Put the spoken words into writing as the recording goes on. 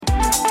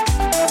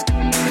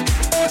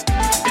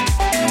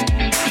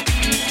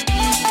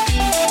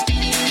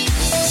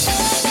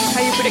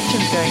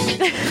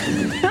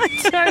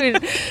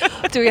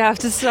Do we have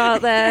to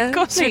start there? Of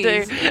course Please?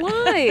 we do.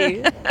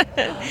 Why?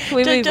 Can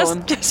we move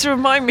on? Just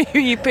remind me who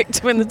you picked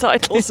to win the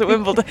titles at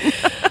Wimbledon.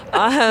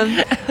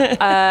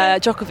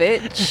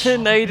 Djokovic.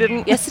 No, you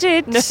didn't. Yes, I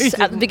did. No, you didn't.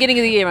 At the beginning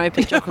of the year, I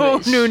picked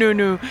Djokovic.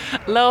 No.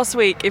 Last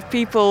week, if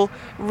people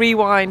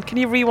rewind, can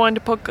you rewind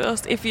a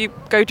podcast? If you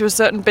go to a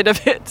certain bit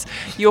of it,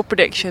 your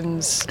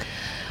predictions.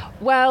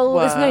 Well,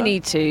 there's no Were?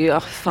 need to. Oh,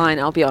 fine,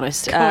 I'll be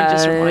honest. Come on,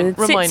 just remind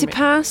me.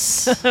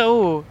 Tsitsipas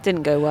Oh,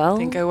 didn't go well.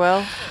 didn't go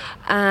well.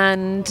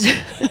 And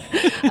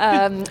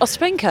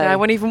Ostapenko. I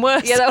went even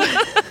worse. Yeah,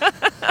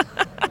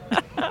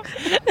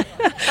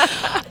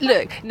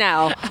 Look,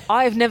 now,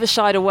 I've never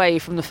shied away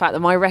from the fact that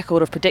my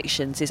record of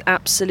predictions is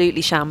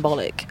absolutely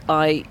shambolic.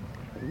 I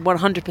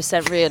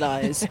 100%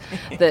 realise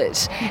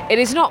that it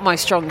is not my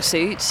strong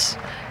suit.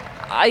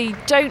 I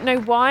don't know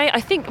why.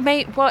 I think,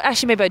 maybe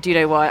I do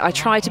know why. I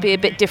try to be a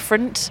bit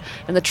different,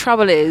 and the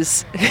trouble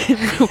is,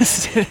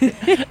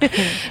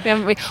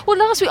 well,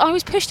 last week I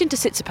was pushed into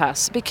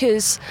Tsitsipas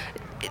because.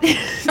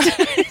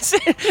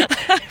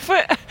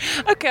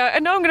 Okay, I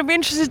know I'm going to be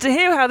interested to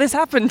hear how this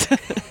happened.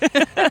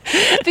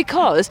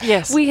 Because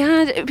Yes.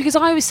 because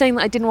I was saying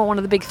that I didn't want one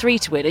of the big three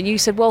to win, and you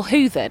said, well,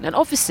 who then? And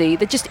obviously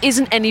there just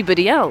isn't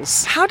anybody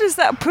else. How does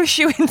that push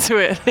you into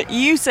it?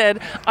 You said,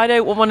 I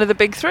don't want one of the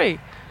big three.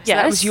 So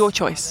that Yes. was your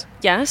choice.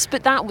 Yes,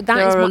 but that is There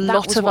are a what, that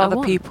lot was of what I other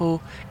want.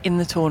 people in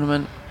the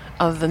tournament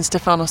other than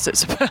Stefanos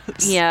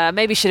Tsitsipas. Yeah,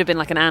 maybe should have been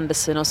like an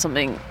Anderson or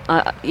something.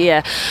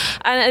 Yeah.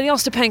 And the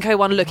Ostapenko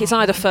one, look, it's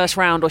either first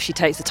round or she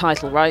takes the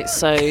title, right?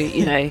 So,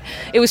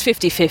 it was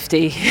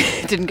 50-50.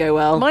 It didn't go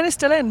well. Mine is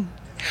still in.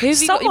 Who have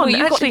you got? Someone Well,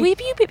 you actually-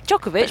 picked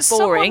Djokovic,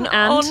 boring,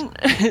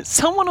 and...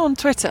 Someone on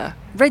Twitter,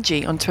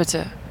 Reggie on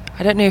Twitter,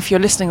 I don't know if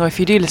you're listening or if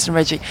you do listen,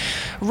 Reggie,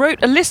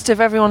 wrote a list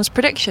of everyone's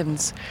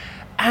predictions.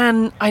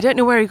 And I don't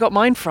know where he got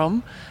mine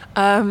from.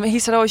 He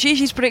said,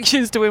 Gigi's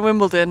predictions to win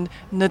Wimbledon,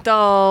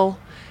 Nadal,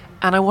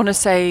 and I want to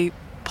say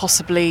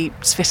possibly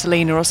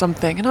Svitolina or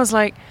something. And I was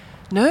like,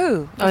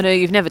 no. Oh, no,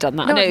 you've never done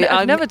that. No, No,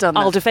 I've never done that.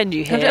 I'll defend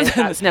you here. I've never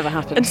done That's never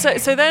happened. And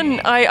so then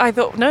I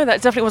thought, no,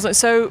 that definitely wasn't.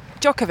 So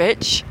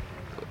Djokovic,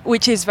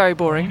 which is very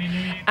boring,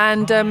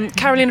 and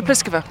Karolina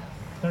Pliskova.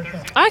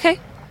 Okay.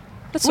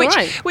 That's all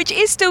right. Which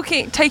is still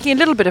taking a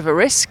little bit of a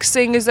risk,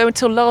 seeing as though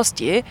until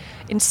last year,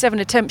 in 7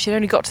 attempts, you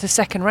only got to the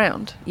second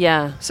round.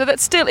 Yeah. So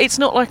that's still, it's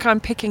not like I'm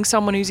picking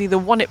someone who's either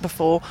won it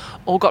before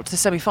or got to the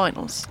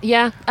semi-finals.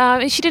 Yeah.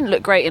 She didn't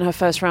look great in her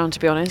first round,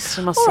 to be honest,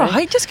 I must All say.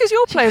 right, just because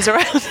your players are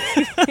out.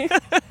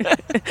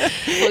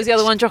 What was the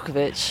other one,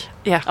 Djokovic?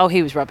 Yeah. Oh,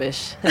 he was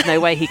rubbish. There's no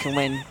way he can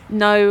win.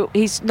 No,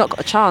 he's not got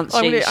a chance.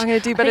 I'm Sheesh. gonna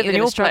do I better think you're than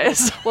your gonna struggle.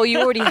 players. Well, you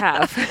already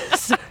have.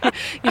 So,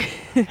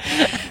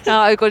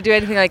 I've got to do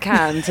anything I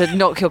can to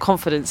knock your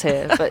confidence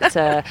here. But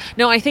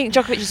no, I think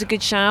Djokovic is a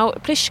good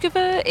shout.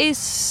 Pliskova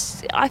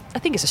is, I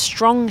think it's a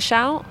strong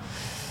shout.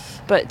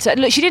 But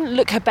look, she didn't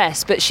look her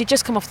best, but she'd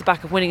just come off the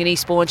back of winning an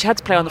Eastbourne. She had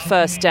to play on the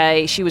first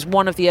day. She was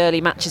one of the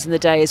early matches in the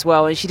day as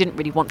well, and she didn't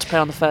really want to play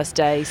on the first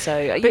day, so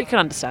you can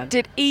understand.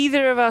 Did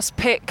either of us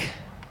pick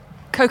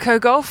Coco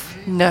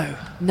Gauff? No.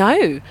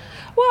 No.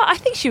 Well, I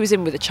think she was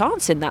in with a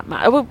chance in that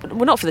match. Well,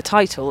 not for the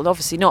title,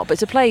 obviously not, but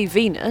to play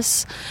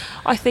Venus,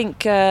 I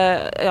think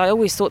I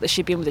always thought that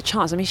she'd be in with a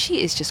chance. I mean,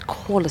 she is just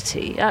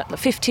quality. At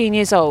 15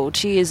 years old,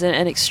 she is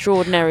an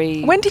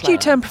extraordinary When did you player.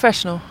 turn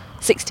professional?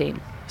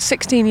 16.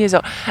 16 years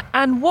old.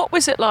 And what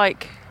was it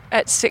like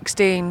at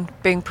 16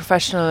 being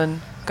professional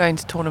and going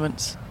to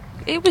tournaments?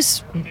 It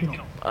was,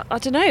 I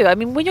don't know, I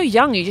mean, when you're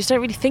young, you just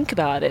don't really think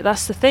about it.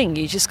 That's the thing.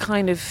 You just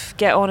kind of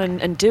get on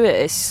and do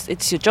it.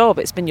 It's your job.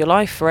 It's been your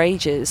life for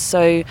ages.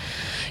 So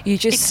you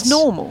just... It's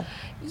normal.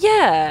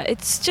 Yeah,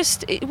 it's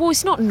just,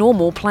 it's not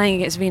normal playing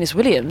against Venus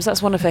Williams.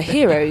 That's one of her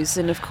heroes.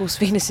 And of course,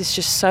 Venus is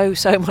just so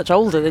much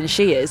older than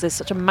she is. There's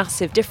such a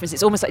massive difference.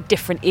 It's almost like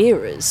different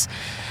eras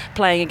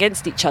playing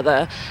against each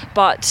other.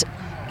 But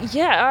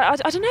yeah,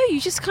 I don't know.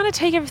 You just kind of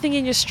take everything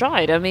in your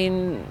stride. I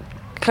mean,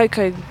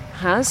 Coco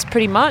has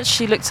pretty much.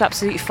 She looks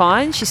absolutely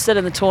fine. She's still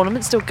in the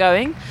tournament, still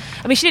going.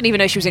 I mean, she didn't even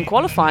know she was in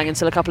qualifying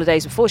until a couple of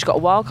days before. She got a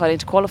wild card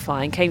into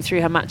qualifying, came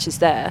through her matches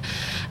there,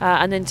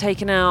 and then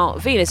taken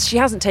out Venus. She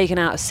hasn't taken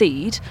out a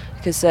seed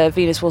because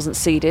Venus wasn't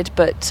seeded,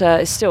 but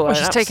it's still. Well,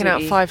 she's taken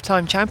out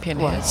 5-time champion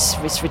here. Well,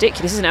 it's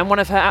ridiculous, isn't it? And one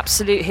of her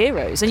absolute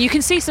heroes. And you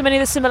can see so many of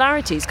the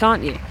similarities,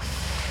 can't you?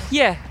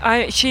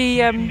 Yeah,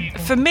 she.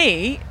 For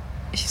me,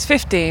 she's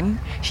 15.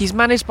 She's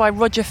managed by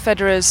Roger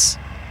Federer's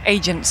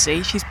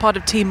agency. She's part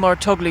of Team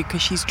Mouratoglou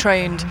because she's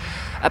trained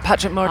at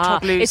Patrick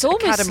Mouratoglou's it's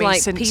almost academy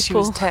like since she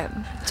people- was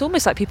 10. It's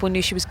almost like people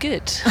knew she was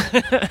good.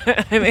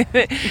 I mean,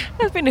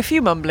 there's been a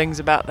few mumblings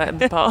about that in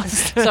the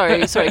past.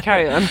 sorry,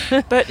 carry on.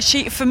 But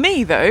for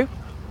me though,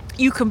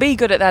 you can be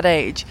good at that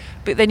age,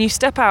 but then you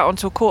step out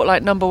onto a court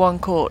like number one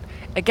court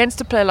against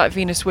a player like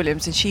Venus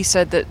Williams, and she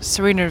said that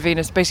Serena and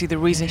Venus basically the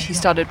reason she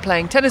started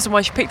playing tennis and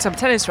why she picked up a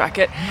tennis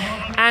racket,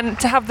 and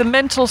to have the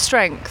mental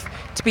strength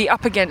to be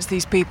up against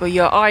these people,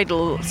 your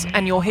idols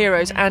and your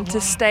heroes, and to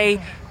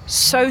stay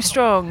so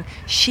strong.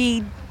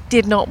 She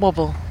did not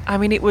wobble. I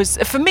mean, it was,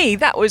 for me,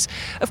 that was,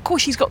 of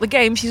course she's got the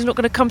game, she's not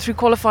going to come through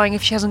qualifying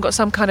if she hasn't got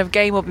some kind of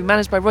game or be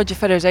managed by Roger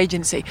Federer's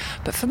agency.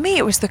 But for me,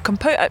 it was the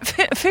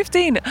at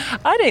 15,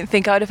 I don't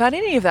think I'd have had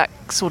any of that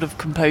sort of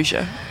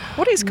composure.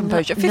 What is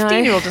composure?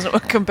 15-year-old doesn't know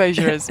what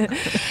composure is.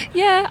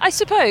 Yeah, I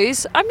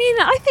suppose. I mean,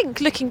 I think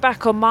looking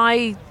back on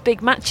my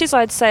big matches,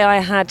 I'd say I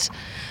had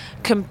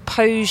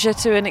composure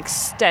to an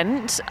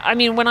extent. I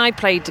mean, when I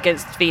played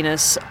against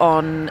Venus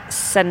on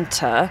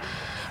centre,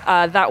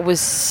 that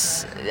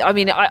was, I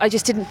mean, I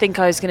just didn't think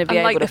I was going to be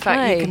able to play. The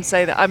fact you can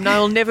say that. I mean,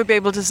 I'll never be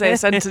able to say a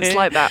sentence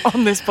like that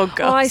on this podcast.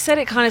 Well, I said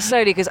it kind of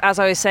slowly because as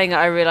I was saying it,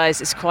 I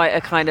realised it's quite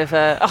a kind of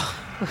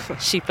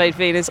she played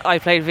Venus, I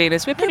played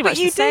Venus. We're pretty much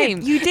the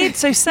same. You did,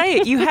 so say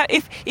it. You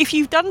if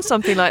you've done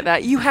something like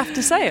that, you have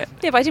to say it.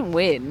 Yeah, but I didn't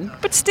win.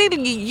 But still,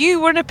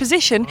 you were in a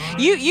position.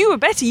 You were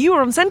better. You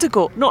were on centre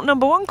court, not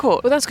number one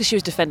court. Well, that's because she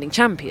was defending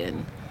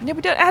champion. Yeah,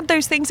 we don't add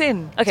those things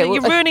in. Okay, so well,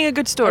 you're ruining a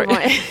good story.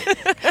 Right.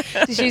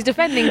 She's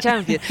defending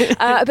champion.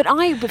 But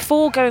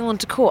before going on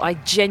to court, I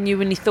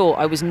genuinely thought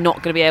I was not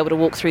going to be able to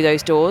walk through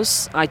those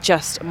doors.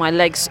 My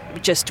legs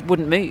just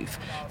wouldn't move.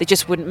 They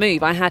just wouldn't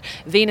move. I had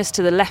Venus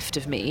to the left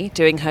of me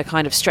doing her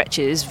kind of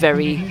stretches,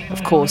 very,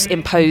 of course,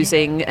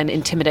 imposing and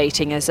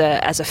intimidating as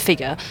a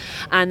figure.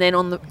 And then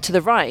to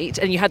the right,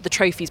 and you had the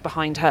trophies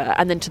behind her.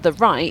 And then to the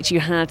right, you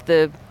had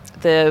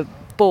the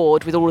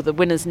board with all of the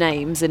winners'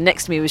 names, and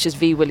next to me was just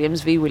V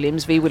Williams, V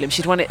Williams, V Williams.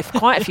 She'd won it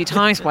quite a few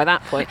times by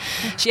that point.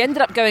 She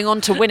ended up going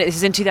on to win it. This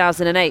is in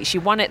 2008. She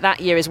won it that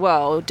year as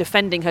well,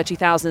 defending her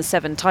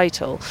 2007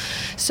 title.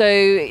 So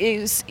it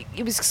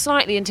was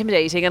slightly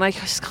intimidating, and I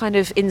just kind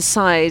of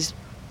inside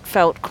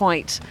felt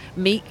quite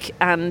meek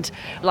and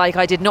like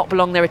I did not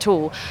belong there at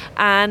all.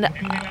 And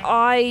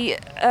I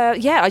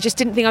just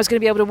didn't think I was going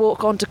to be able to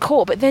walk onto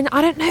court. But then,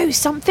 I don't know,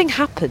 something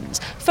happens.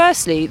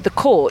 Firstly, the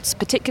courts,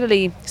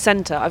 particularly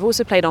centre, I've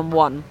also played on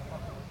one,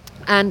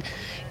 and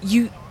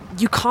you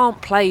can't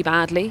play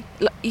badly.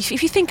 If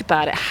you think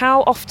about it,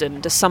 how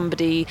often does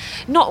somebody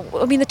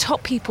the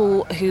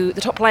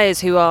top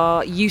players who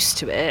are used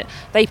to it,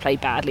 they play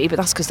badly, but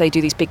that's because they do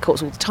these big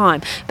courts all the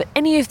time. But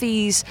any of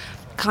these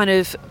kind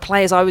of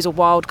players, I was a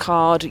wild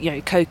card,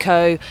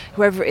 Coco,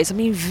 whoever it is, I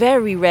mean,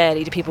 very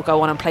rarely do people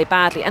go on and play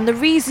badly. And the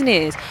reason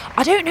is,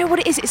 I don't know what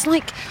it is, it's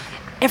like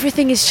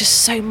everything is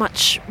just so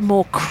much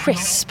more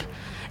crisp.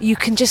 You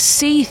can just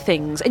see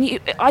things. And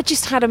I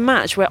just had a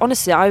match where,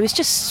 honestly, I was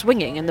just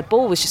swinging and the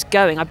ball was just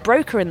going. I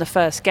broke her in the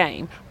first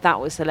game. That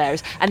was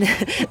hilarious. And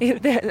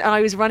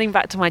I was running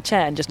back to my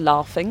chair and just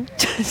laughing.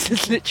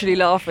 Just literally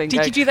laughing.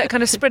 Did you do that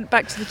kind of sprint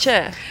back to the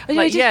chair?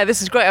 Yeah,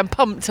 this is great. I'm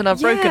pumped and I've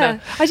broken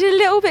her. I did a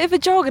little bit of a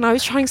jog and I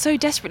was trying so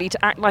desperately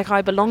to act like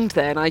I belonged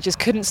there, and I just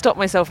couldn't stop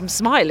myself from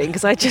smiling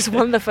because I just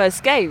won the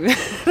first game.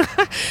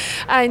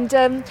 And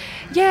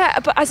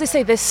but as I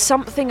say, there's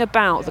something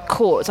about the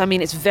courts. I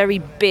mean, it's very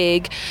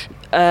big.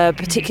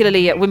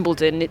 Particularly at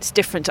Wimbledon, it's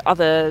different to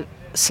other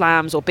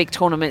slams or big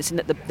tournaments in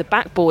that the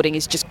backboarding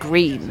is just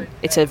green.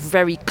 It's a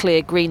very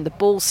clear green. The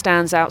ball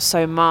stands out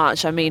so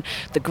much. I mean,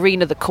 the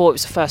green of the court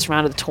was the first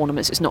round of the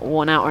tournament, so it's not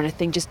worn out or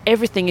anything. Just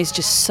everything is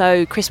just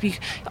so crispy.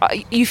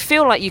 You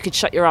feel like you could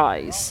shut your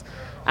eyes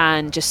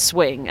and just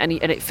swing, and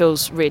it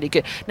feels really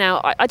good.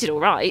 Now, I did all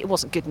right. It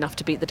wasn't good enough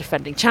to beat the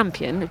defending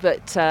champion,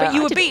 but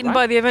you were beaten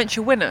by the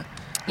eventual winner.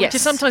 Yes. Which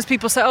is sometimes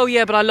people say, "Oh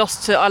yeah, but I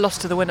lost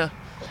to the winner."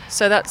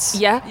 So that's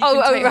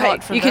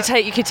right. You could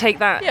take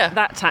that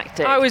that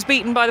tactic. I was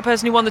beaten by the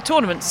person who won the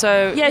tournament.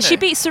 So she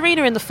beat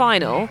Serena in the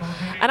final,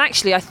 and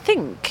actually, I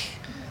think,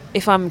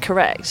 if I'm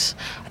correct,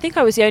 I think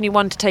I was the only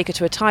one to take her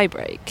to a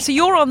tiebreak. So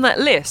you're on that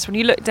list when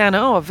you look down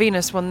at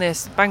Venus won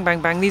this, bang bang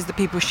bang. These are the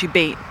people she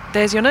beat.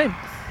 There's your name.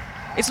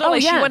 It's not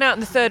like she went out in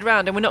the third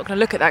round, and we're not going to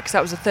look at that because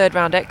that was a third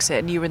round exit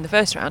and you were in the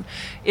first round.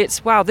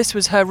 It's, wow, this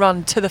was her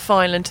run to the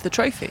final and to the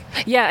trophy.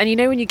 Yeah, and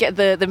when you get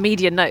the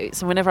media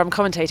notes, and whenever I'm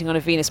commentating on a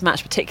Venus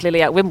match,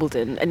 particularly at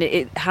Wimbledon, and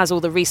it has all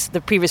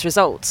the previous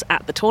results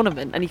at the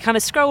tournament, and you're kind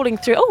of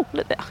scrolling through,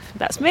 look,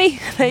 that's me.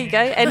 There you go,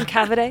 N.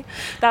 Cavade.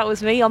 That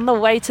was me on the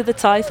way to the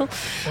title.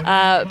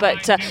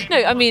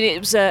 It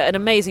was an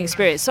amazing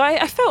experience. So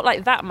I felt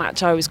like that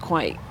match I was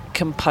quite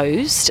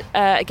composed.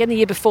 Again, the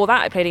year before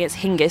that, I played against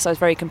Hingis. I was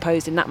very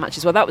composed in that match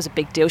as well. That was a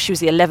big deal. She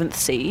was the 11th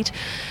seed.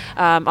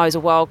 I was a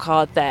wild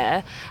card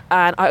there,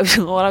 and I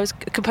was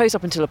composed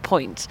up until a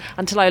point,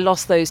 until I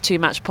lost those 2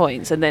 match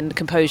points, and then the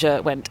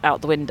composure went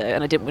out the window,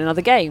 and I didn't win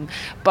another game.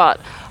 But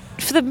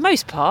for the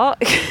most part,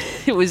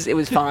 it was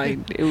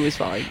fine. It was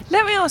fine.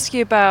 Let me ask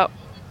you about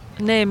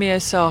Naomi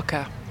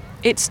Osaka.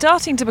 It's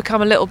starting to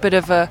become a little bit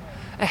of a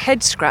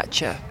head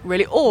scratcher,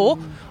 really, or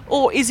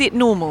is it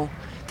normal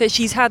that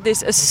she's had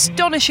this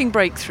astonishing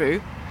breakthrough,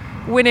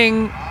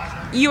 winning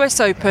US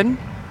Open,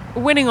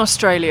 winning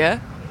Australia,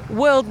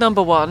 world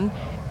number 1?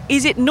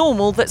 Is it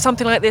normal that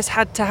something like this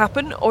had to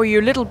happen, or are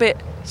you a little bit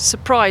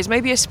surprised,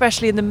 maybe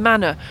especially in the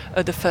manner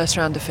of the first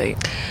round defeat?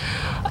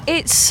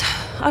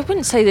 I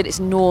wouldn't say that it's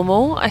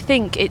normal. I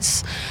think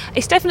it's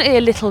definitely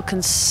a little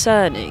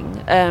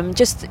concerning. You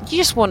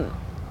just want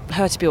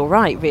her to be all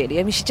right, really.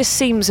 I mean, she just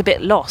seems a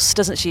bit lost,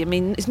 doesn't she? I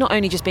mean, it's not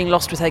only just being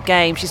lost with her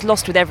game, she's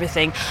lost with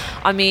everything.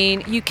 I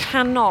mean, you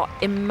cannot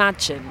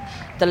imagine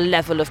the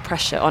level of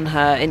pressure on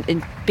her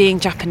in being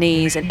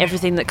Japanese and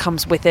everything that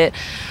comes with it.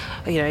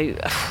 You know,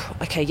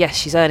 okay, yes,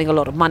 she's earning a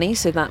lot of money,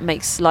 so that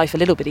makes life a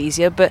little bit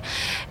easier, but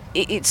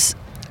it's...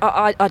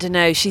 I don't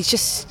know, she's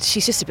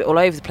just a bit all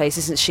over the place,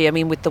 isn't she? I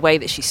mean, with the way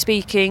that she's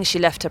speaking, she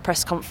left her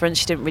press conference,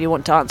 she didn't really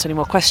want to answer any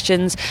more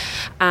questions,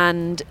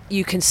 and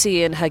you can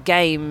see in her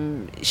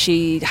game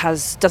she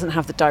doesn't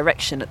have the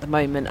direction at the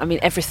moment. I mean,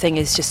 everything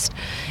is just,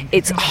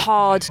 it's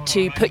hard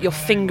to put your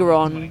finger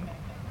on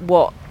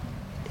what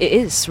it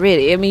is,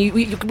 really. I mean,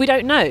 we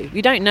don't know.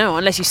 You don't know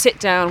unless you sit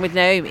down with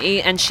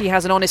Naomi and she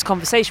has an honest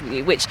conversation with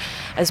you, which,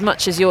 as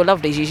much as you're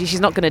lovely, she's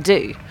not going to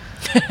do.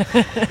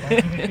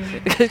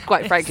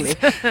 Quite frankly,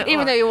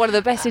 even though you're one of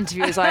the best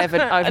interviewers I've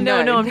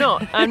known. No,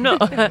 I'm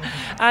not.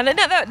 And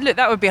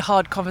that would be a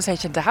hard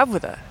conversation to have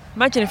with her.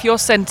 Imagine if you're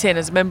sent in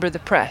as a member of the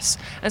press,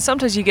 and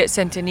sometimes you get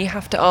sent in, you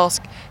have to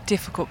ask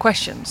difficult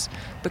questions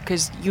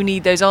because you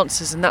need those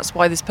answers, and that's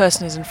why this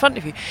person is in front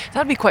of you.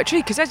 That'd be quite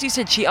tricky, because as you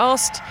said, she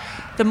asked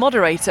the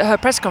moderator at her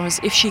press conference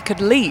if she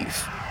could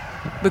leave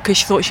because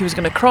she thought she was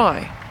going to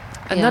cry.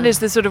 And that is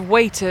the sort of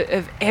weight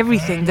of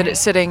everything that it's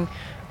sitting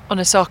on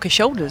Osaka's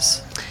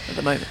shoulders at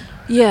the moment.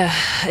 Yeah,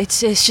 it's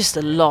just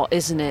a lot,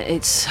 isn't it?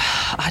 It's,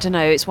 I don't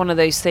know, it's one of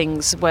those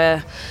things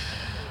where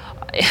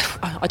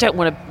I don't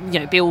want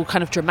to, be all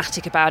kind of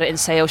dramatic about it and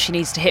say, oh, she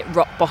needs to hit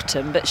rock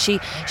bottom, but she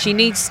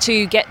needs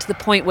to get to the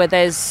point where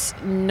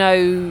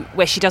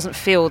where she doesn't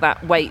feel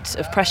that weight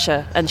of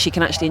pressure and she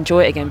can actually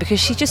enjoy it again, because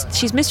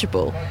she's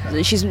miserable.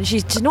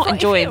 She's not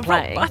enjoying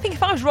playing. I think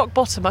if I was rock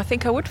bottom, I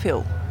think I would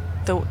feel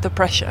the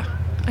pressure.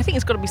 I think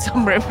it's got to be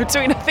somewhere in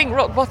between. I think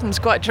rock bottom's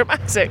quite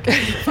dramatic.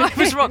 If I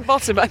was rock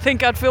bottom, I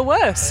think I'd feel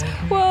worse.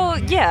 Well,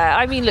 yeah,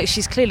 I mean, look,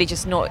 she's clearly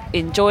just not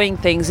enjoying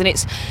things, and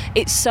it's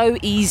so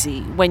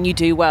easy when you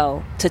do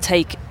well to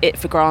take it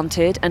for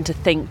granted and to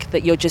think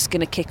that you're just going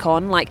to kick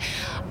on. Like,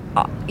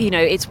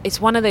 it's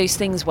one of those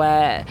things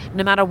where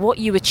no matter what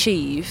you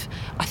achieve,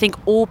 I think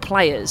all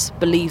players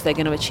believe they're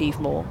going to achieve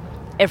more.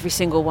 Every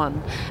single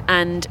one.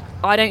 And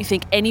I don't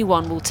think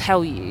anyone will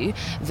tell you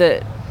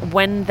that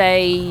when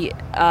they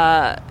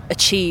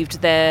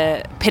achieved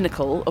their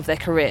pinnacle of their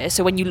career,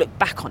 so when you look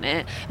back on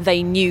it,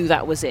 they knew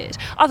that was it.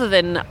 Other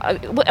than,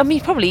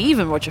 probably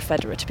even Roger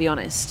Federer, to be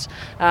honest.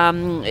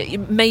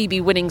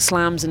 Maybe winning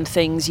slams and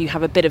things, you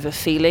have a bit of a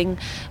feeling,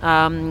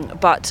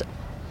 but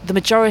the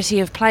majority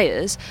of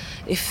players,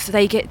 if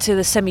they get to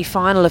the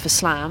semi-final of a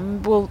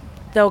slam, well,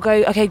 they'll go,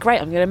 okay,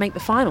 great, I'm going to make the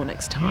final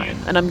next time,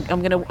 and I'm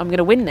going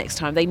to win next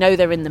time. They know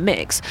they're in the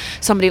mix.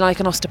 Somebody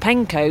like an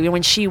Ostapenko,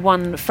 when she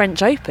won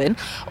French Open,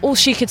 all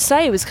she could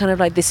say was kind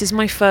of like, this is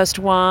my first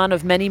one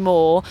of many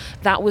more.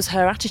 That was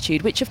her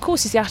attitude, which of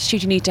course is the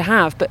attitude you need to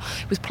have. But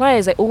with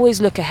players, they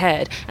always look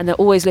ahead and they're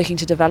always looking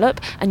to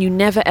develop, and you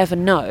never ever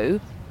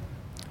know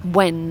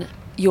when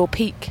your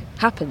peak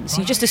happens.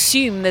 You just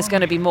assume there's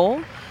going to be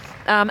more.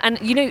 And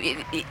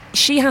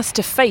she has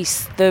to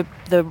face the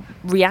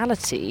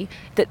reality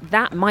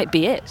that might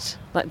be it.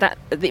 Like that,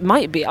 it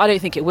might be. I don't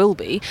think it will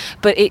be,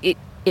 but it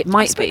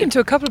might be. I've spoken to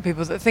a couple of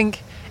people that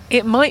think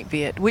it might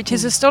be it, which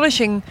is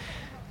astonishing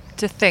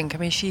to think. I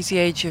mean, she's the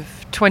age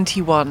of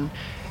 21.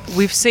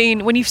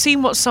 When you've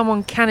seen what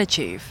someone can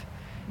achieve,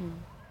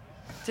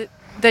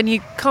 then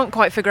you can't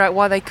quite figure out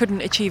why they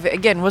couldn't achieve it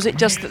again. Was it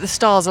just that the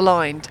stars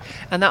aligned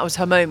and that was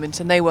her moment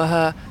and they were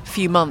her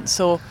few months,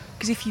 or?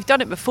 Because if you've done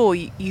it before,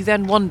 you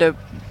then wonder,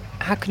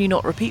 how can you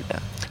not repeat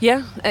that?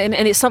 Yeah, and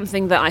it's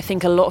something that I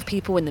think a lot of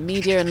people in the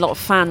media and a lot of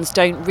fans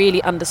don't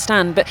really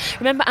understand. But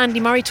remember Andy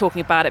Murray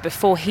talking about it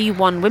before he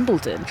won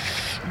Wimbledon.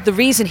 The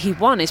reason he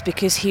won is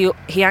because he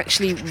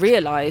actually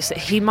realised that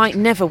he might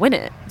never win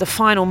it. The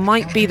final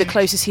might be the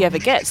closest he ever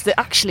gets. That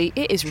actually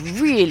it is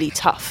really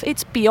tough.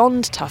 It's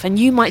beyond tough, and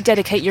you might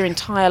dedicate your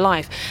entire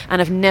life and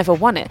have never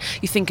won it.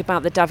 You think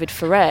about the David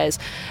Ferrers.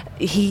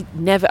 He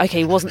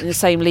wasn't in the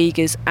same league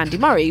as Andy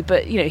Murray,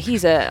 but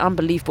he's an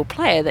unbelievable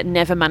player that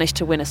never managed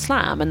to win a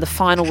slam, and the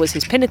final was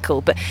his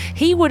pinnacle. But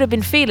he would have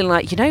been feeling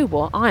like, you know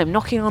what, I am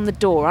knocking on the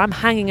door, I'm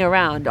hanging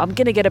around, I'm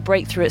going to get a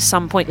breakthrough at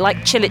some point, like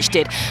Cilic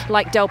did,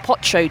 like Del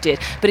Potro did,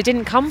 but it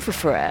didn't come for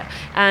Ferrer.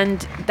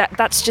 And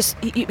that's just,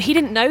 he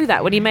didn't know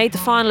that when he made the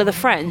final of the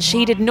French.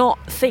 He did not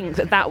think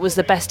that was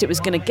the best it was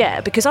going to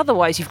get, because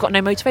otherwise you've got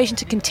no motivation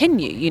to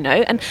continue,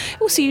 and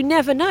also you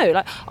never know.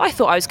 Like, I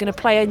thought I was going to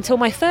play until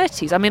my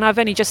 30s. I mean, I've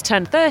only just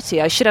turned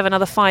 30. I should have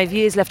another 5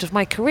 years left of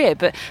my career,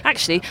 but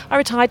actually I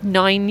retired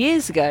 9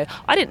 years ago.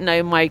 I didn't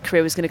know my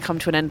career was going to come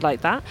to an end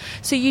like that.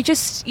 So you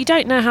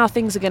don't know how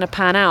things are going to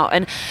pan out.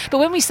 But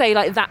when we say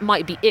like that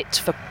might be it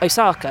for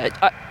Osaka,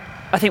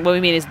 I think what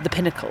we mean is the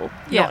pinnacle,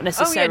 not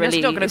necessarily.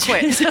 She's not going to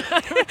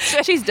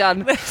quit. She's done.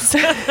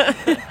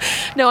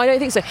 No, I don't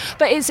think so.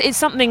 But it's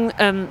something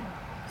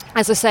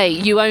as I say,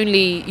 you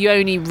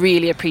only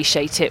really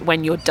appreciate it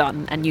when you're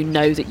done and you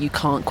know that you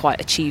can't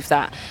quite achieve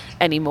that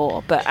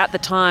anymore. But at the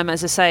time,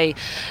 as I say,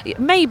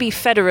 maybe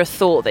Federer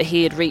thought that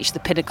he had reached the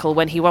pinnacle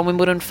when he won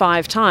Wimbledon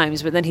 5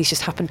 times, but then he's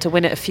just happened to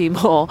win it a few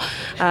more.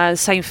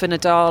 Same for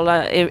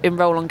Nadal in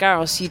Roland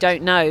Garros. You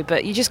don't know,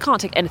 but you just can't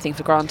take anything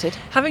for granted.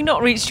 Having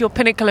not reached your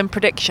pinnacle in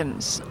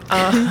predictions,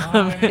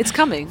 it's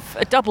coming.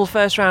 A double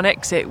first round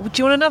exit. Do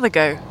you want another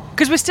go?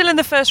 Because we're still in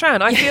the first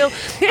round. I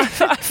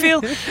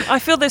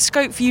feel there's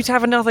scope for you to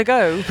have another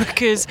go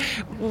because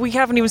we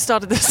haven't even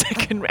started the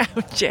second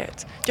round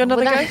yet. Do you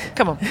want another go?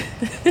 Come on.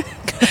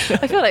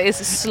 I feel like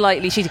it's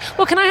slightly cheating.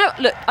 Well, can I have...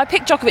 Look, I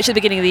picked Djokovic at the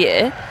beginning of the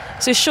year,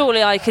 so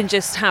surely I can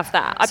just have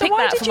that. I so picked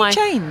why that did for you my...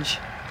 change?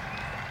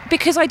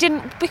 Because I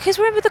didn't... Because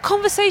remember the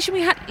conversation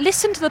we had...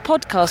 Listen to the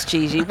podcast,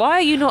 Gigi. Why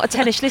are you not a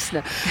tennis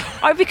listener?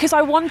 Because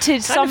I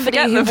wanted somebody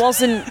who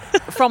wasn't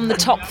from the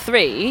top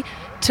 3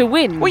 to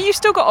win. Well, you've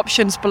still got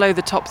options below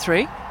the top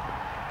 3.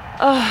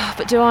 Oh,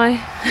 but do I?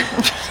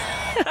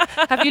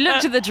 Have you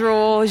looked at the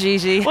draw,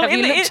 Gigi? Well, Have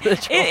you looked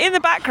at the draw? In the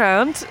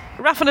background,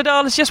 Rafa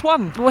Nadal has just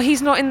won. Well,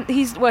 he's not in.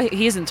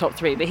 He is in top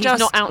 3, but he's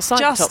not outside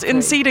the top 3. Just in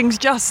seedings,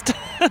 just.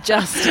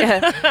 Just,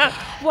 yeah.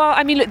 Well,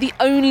 I mean, look, the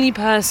only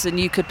person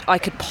I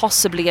could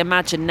possibly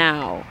imagine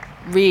now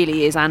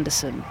really is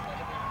Anderson.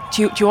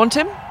 Do you want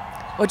him?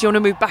 Or do you want to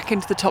move back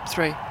into the top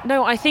 3?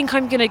 No, I think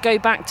I'm going to go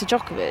back to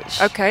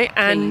Djokovic. Okay,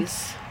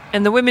 please.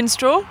 And the women's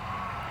draw?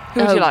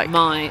 Who would you like?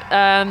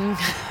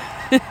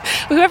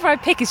 Whoever I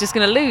pick is just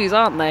going to lose,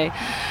 aren't they?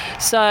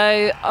 So,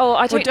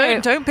 I don't know.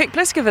 Don't pick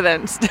Pliskova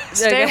then.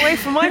 Stay away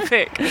from my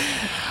pick.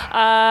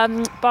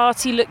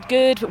 Barty looked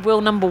good, but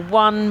will number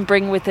 1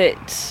 bring with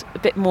it a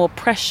bit more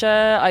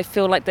pressure? I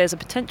feel like there's a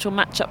potential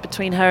matchup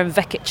between her and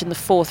Vekic in the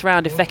 4th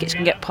round if Vekic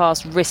can get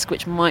past Risk,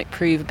 which might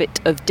prove a bit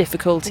of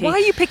difficulty. Why are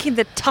you picking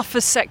the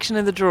toughest section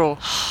of the draw?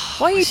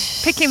 Why are you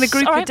picking the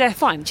group of death?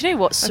 Fine. Do you know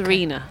what?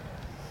 Serena.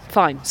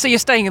 Fine. So you're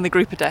staying in the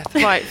group of death.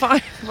 Right,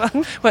 fine.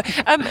 Well,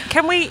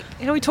 can we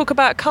talk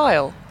about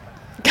Kyle?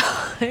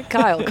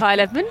 Kyle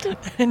Edmund?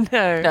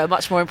 No,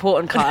 much more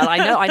important Kyle.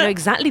 I know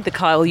exactly the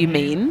Kyle you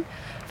mean.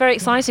 Very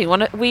exciting.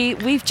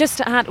 We've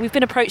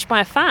been approached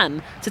by a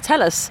fan to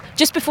tell us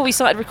just before we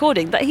started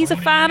recording that he's a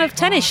fan of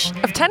tennis.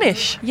 Of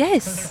tennis?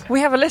 Yes. We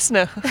have a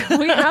listener.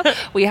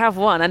 we have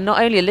one, and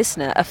not only a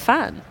listener, a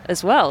fan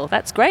as well.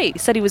 That's great. He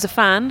said he was a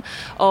fan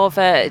of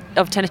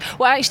tennis.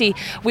 Well, actually,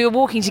 we were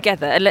walking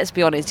together, and let's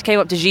be honest, he came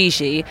up to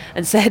Gigi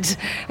and said,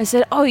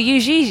 "Oh,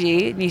 you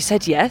Gigi?" And you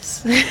said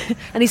yes.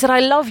 And he said, "I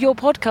love your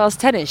podcast,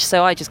 Tennis."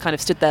 So I just kind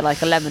of stood there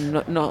like a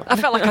lemon. Not. I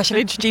felt like I should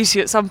introduce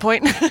you at some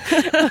point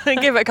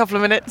and give it a couple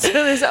of minutes.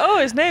 So they said, "Oh,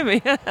 it's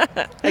Naomi."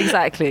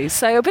 Exactly.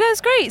 So, but that's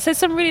great. Said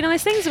some really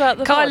nice things about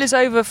the Kyle pod. is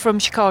over from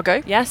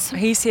Chicago. Yes.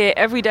 He's here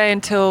every day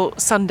until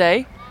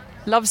Sunday.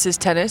 Loves his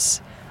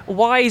tennis.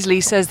 Wisely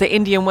says that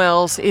Indian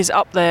Wells is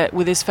up there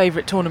with his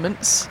favourite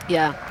tournaments.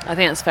 Yeah, I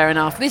think that's fair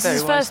enough. This is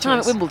his first time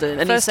at Wimbledon,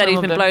 and he said he's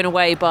been blown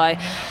away by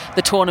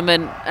the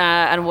tournament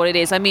and what it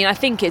is. I mean, I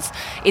think it's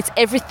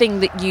everything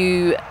that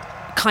you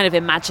kind of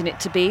imagine it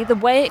to be. The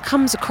way it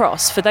comes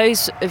across, for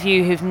those of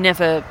you who've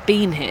never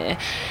been here,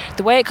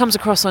 the way it comes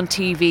across on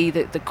TV,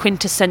 the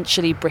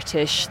quintessentially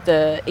British,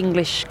 the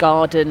English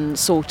garden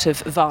sort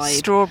of vibe.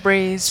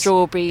 Strawberries,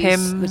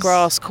 Pims, the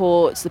grass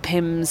courts, the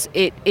Pims.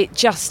 It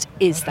just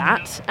is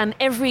that. And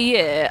every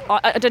year,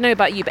 I don't know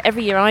about you, but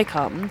every year I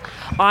come,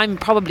 I'm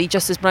probably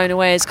just as blown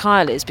away as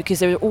Kyle is, because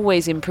there are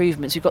always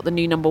improvements. We've got the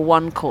new number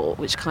 1 court,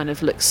 which kind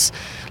of looks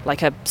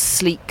like a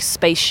sleek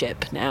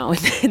spaceship now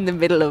in the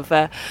middle of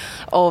the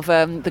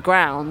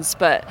grounds.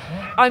 But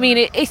I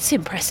mean, it's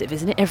impressive,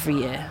 isn't it? Every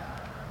year.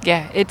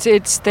 Yeah, it's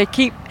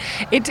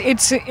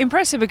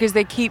impressive because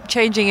they keep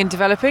changing and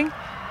developing,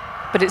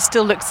 but it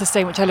still looks the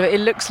same, which I love.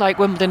 It looks like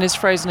Wimbledon is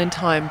frozen in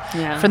time.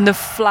 Yeah. From the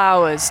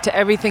flowers to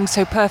everything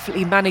so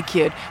perfectly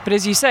manicured. But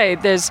as you say,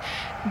 there's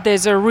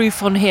a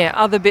roof on here.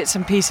 Other bits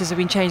and pieces have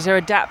been changed. They're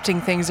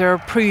adapting things. They're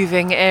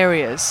improving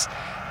areas.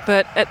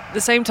 But at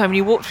the same time, when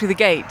you walk through the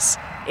gates,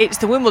 it's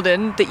the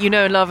Wimbledon that you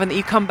know and love and that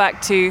you come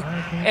back to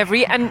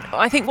every... And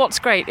I think what's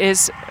great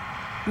is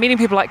meeting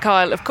people like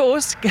Kyle, of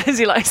course, because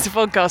he likes the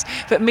podcast,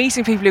 but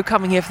meeting people who are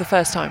coming here for the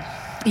first time.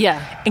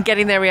 Yeah. And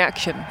getting their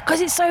reaction.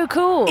 Because it's so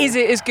cool. Is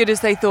it as good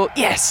as they thought?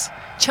 Yes.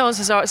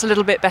 Chances are it's a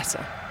little bit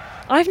better.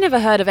 I've never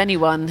heard of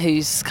anyone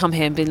who's come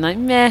here and been like,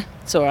 meh,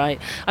 it's all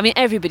right. I mean,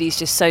 everybody's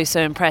just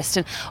so impressed.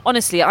 And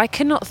honestly, I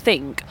cannot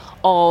think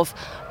of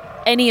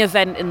any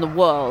event in the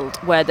world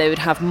where they would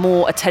have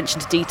more attention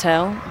to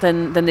detail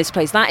than this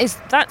place.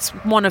 That's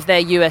one of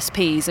their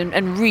USPs,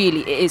 and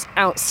really it is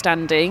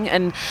outstanding.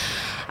 And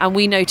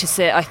we notice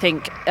it, I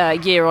think,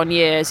 year on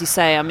year, as you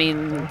say. I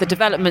mean, the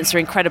developments are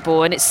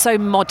incredible, and it's so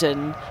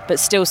modern, but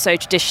still so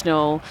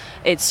traditional.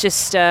 It's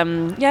just,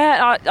 as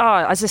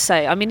I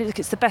say, I mean,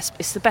 it's the best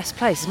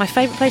place. It's my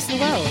favourite place in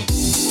the world.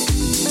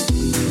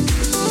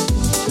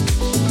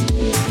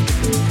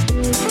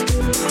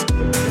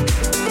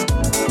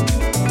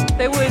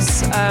 There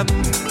was a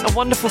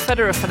wonderful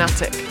Federer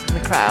fanatic in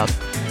the crowd,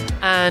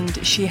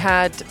 and she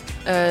had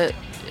a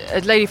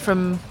lady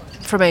from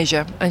from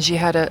Asia, and she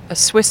had a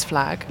Swiss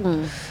flag,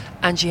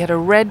 and she had a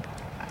red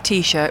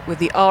T-shirt with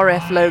the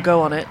RF logo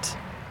on it.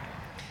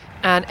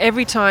 And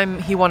every time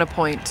he won a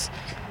point,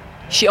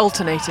 she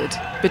alternated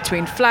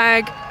between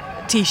flag,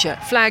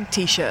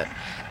 T-shirt.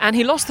 And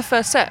he lost the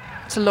first set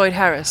to Lloyd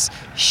Harris.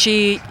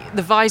 The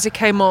visor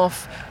came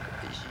off.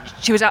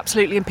 She was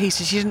absolutely in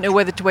pieces. She didn't know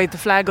whether to wave the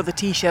flag or the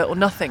T-shirt or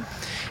nothing.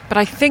 But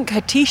I think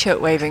her T-shirt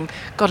waving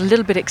got a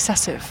little bit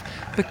excessive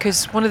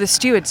because one of the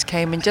stewards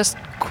came and just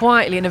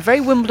quietly, in a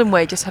very Wimbledon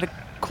way, just had a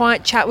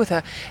quiet chat with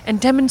her and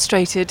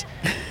demonstrated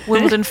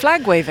Wimbledon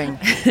flag waving.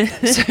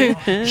 So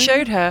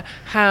showed her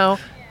how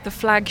the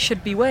flag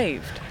should be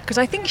waved. Because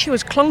I think she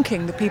was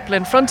clonking the people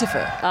in front of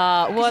her.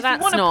 Well,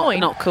 that's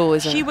not cool,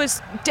 is it? She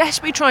was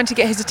desperately trying to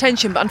get his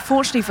attention, but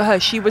unfortunately for her,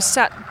 she was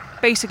sat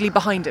basically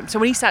behind him. So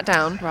when he sat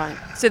down, right.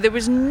 So there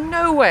was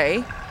no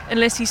way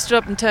unless he stood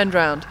up and turned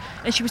around.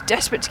 And she was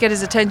desperate to get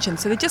his attention.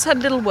 So they just had a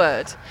little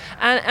word.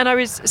 And I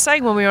was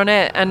saying when we were on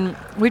air, and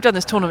we've done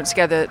this tournament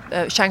together,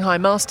 Shanghai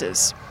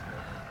Masters.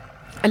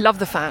 I love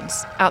the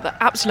fans out there,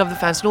 absolutely love the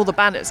fans and all the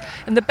banners.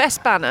 And the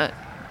best banner,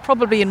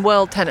 probably in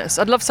world tennis,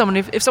 I'd love someone,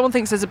 if someone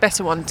thinks there's a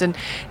better one,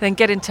 then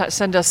get in touch,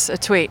 send us a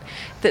tweet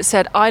that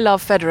said, I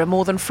love Federer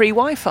more than free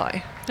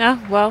Wi-Fi.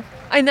 Yeah, well.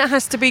 And that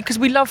has to be because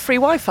we love free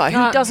Wi-Fi.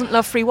 Who doesn't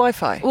love free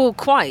Wi-Fi? Well,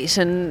 quite.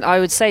 And I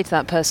would say to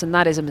that person,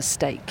 that is a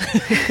mistake.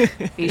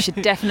 You should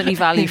definitely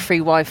value free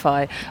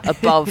Wi-Fi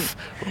above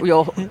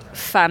your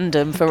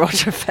fandom for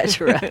Roger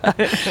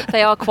Federer.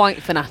 They are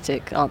quite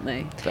fanatic, aren't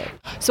they?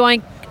 So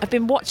I've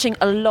been watching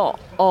a lot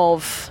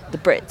of the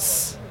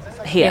Brits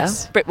here.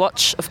 Yes.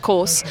 Britwatch, of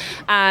course.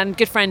 And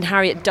good friend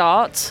Harriet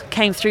Dart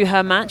came through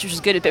her match, which was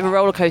good, a bit of a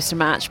roller coaster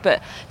match.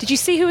 But did you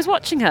see who was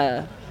watching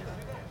her?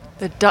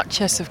 The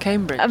Duchess of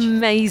Cambridge.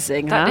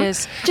 Amazing, That huh?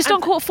 is. Just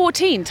on court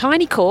 14,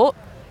 tiny court.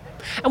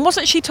 And was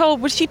she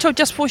told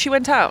just before she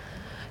went out?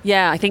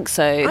 Yeah, I think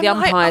so. The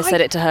umpire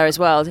said it to her as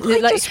well.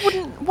 Just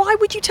wouldn't. Why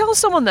would you tell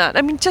someone that?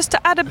 I mean, just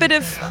to add a bit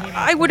of.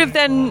 I would have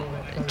then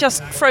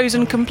just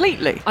frozen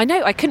completely. I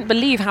know, I couldn't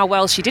believe how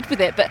well she did with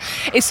it, but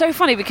it's so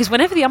funny because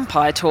whenever the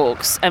umpire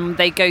talks and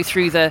they go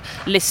through the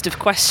list of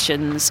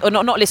questions, or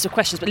not list of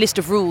questions, but list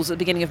of rules at the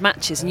beginning of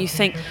matches, and you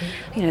think,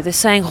 they're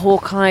saying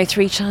Hawkeye,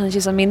 3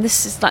 challenges. I mean,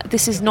 this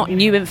is not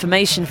new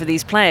information for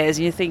these players.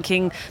 And you're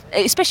thinking,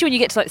 especially when you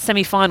get to the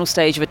semi-final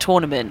stage of a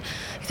tournament,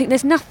 you think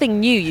there's nothing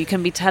new you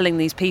can be telling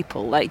these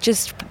people. Like,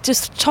 just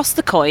toss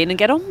the coin and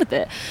get on with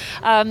it.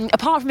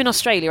 Apart from in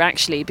Australia,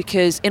 actually,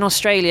 because in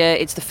Australia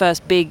it's the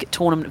first big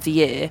tournament of the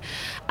year,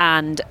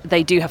 and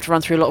they do have to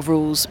run through a lot of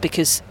rules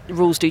because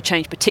rules do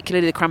change,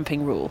 particularly the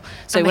cramping rule.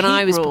 So and when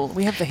I was rule.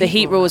 We have the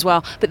heat rule as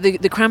well, but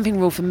the cramping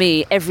rule for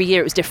me, every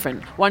year it was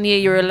different. One year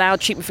you were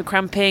allowed treatment for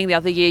cramping, the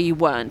other year you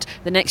weren't.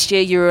 The next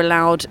year you were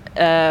allowed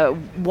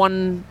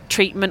one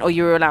treatment, or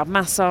you were allowed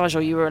massage,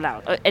 or you were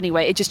allowed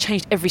anyway, it just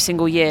changed every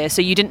single year,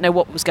 so you didn't know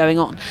what was going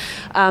on.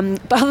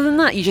 But other than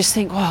that, you just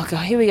think, oh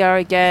God, here we are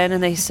again.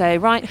 And they say,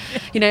 right,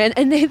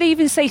 and they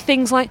even say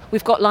things like,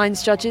 we've got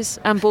lines judges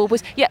and ball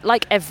boys. Yeah,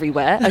 like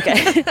everywhere.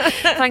 Okay.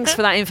 Thanks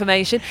for that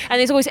information. And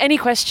there's always any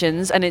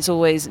questions, and it's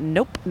always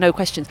nope, no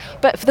questions.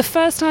 But for the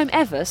first time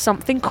ever,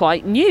 something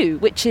quite new,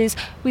 which is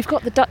we've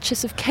got the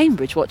Duchess of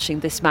Cambridge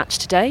watching this match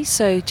today,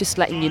 so just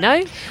letting you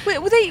know.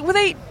 Were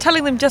they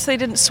telling them just they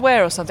didn't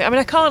swear or something? I mean,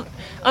 I can't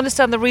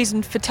understand the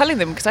reason for telling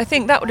them, because I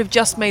think that would have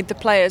just made the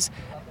players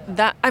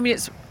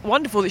it's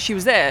wonderful that she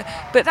was there,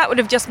 but that would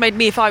have just made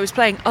me, if I was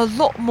playing, a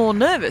lot more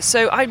nervous.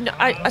 So I'm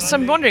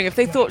wondering if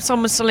they thought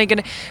someone's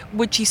suddenly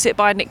would she sit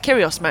by a Nick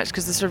Kyrgios match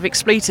because there's sort of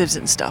expletives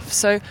and stuff.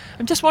 So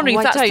I'm just wondering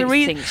if that's the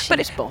reason. But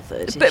it's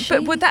bothered.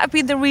 But would that have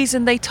been the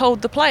reason they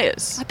told the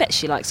players? I bet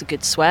she likes a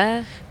good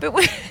swear. But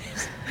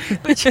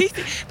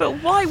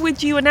why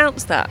would you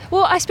announce that?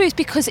 Well, I suppose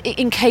because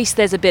in case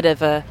there's a bit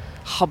of a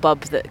hubbub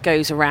that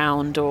goes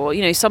around, or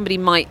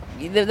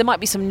there might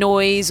be some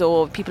noise,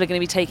 or people are going to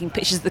be taking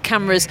pictures. The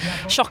cameras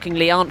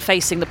shockingly aren't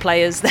facing the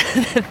players.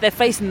 They're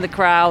facing the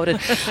crowd, and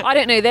I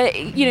don't know,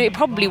 it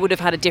probably would have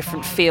had a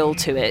different feel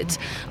to it,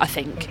 I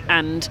think.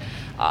 And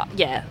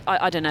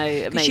I don't know,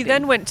 maybe. She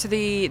then went to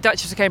the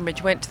Duchess of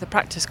Cambridge, went to the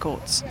practice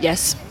courts,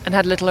 yes, and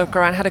had a little look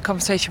around, had a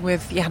conversation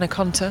with Johanna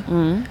Konta,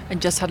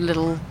 and just had a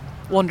little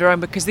wander around,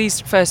 because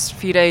these first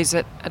few days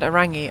at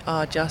Arangi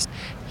are just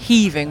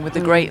heaving with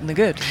the great and the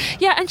good.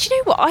 Yeah, and you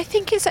know what? I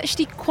think it's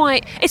actually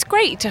it's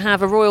great to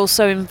have a royal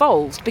so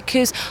involved,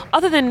 because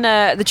other than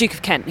the Duke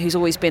of Kent, who's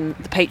always been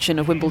the patron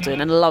of Wimbledon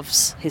and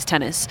loves his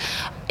tennis,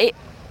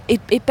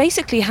 it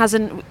basically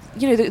hasn't,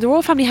 the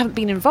royal family haven't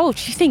been involved.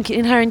 If you think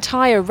in her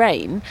entire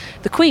reign,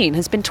 the Queen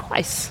has been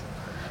twice.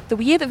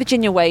 The year that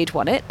Virginia Wade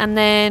won it, and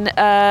then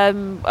a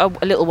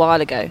little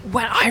while ago.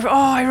 Well,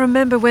 I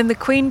remember when the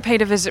Queen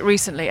paid a visit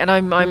recently, and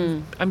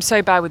I'm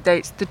so bad with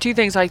dates. The two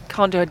things I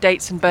can't do are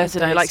dates and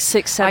birthdays. Like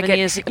 6-7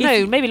 years ago.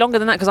 No, maybe longer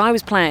than that, because I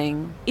was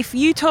playing. If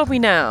you told me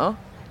now,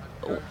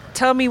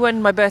 tell me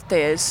when my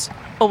birthday is,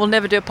 or we'll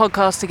never do a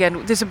podcast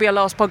again. This will be our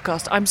last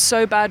podcast. I'm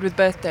so bad with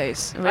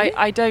birthdays. Really?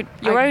 I don't.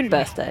 Your own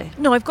birthday?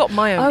 No, I've got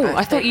my own birthday.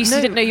 I thought you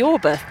didn't know your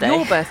birthday.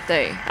 Your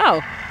birthday.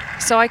 Oh.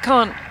 So I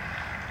can't.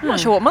 I'm not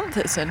sure what month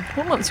it's in.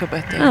 What month's your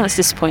birthday? Oh, that's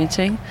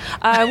disappointing.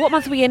 What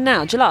month are we in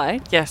now?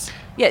 July? Yes.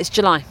 Yeah, it's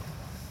July.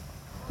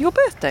 Your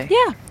birthday?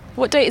 Yeah.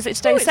 What date is it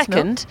today? No, The it's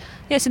not. 2nd?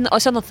 Yeah, it's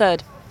on the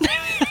 3rd.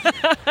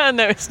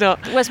 No, it's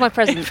not. Where's my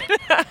present?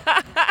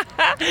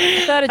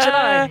 3rd of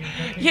July.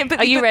 Yeah, but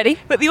Are you ready?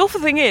 But the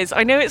awful thing is,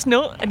 I know it's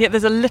not, and yet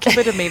there's a little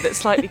bit of me that's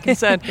slightly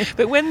concerned.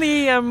 But when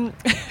the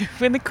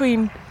when the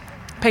Queen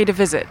paid a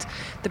visit,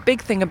 the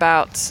big thing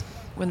about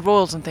when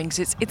royals and things,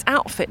 it's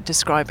outfit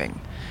describing.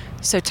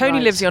 So Tony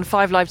Right. Livesey on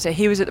 5 Live today,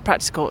 he was at the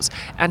practice courts,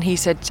 and he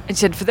said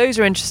for those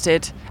who are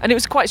interested, and it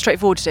was quite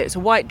straightforward today. It's a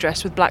white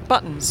dress with black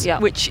buttons, Yeah.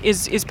 which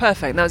is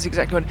perfect. That was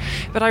exactly what.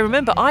 But I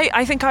remember,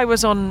 I think I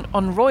was on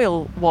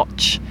Royal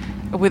Watch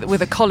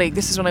with a colleague.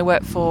 This is when I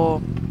worked for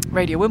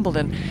Radio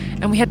Wimbledon,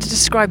 and we had to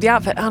describe the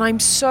outfit, and I'm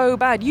so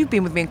bad. You've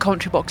been with me in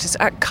commentary boxes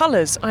at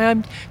colours. I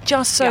am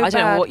just so Yeah, I bad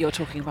don't know what you're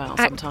talking about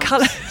at sometimes.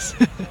 colours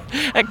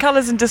at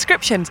colours and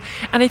descriptions,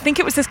 and I think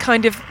it was this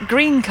kind of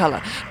green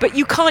colour, but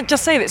you can't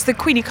just say that it's the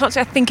Queen. You can't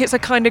say I think it's a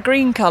kind of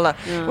green colour,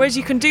 whereas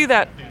you can do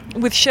that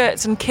with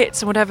shirts and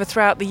kits and whatever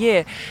throughout the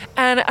year.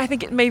 And I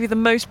think it may be the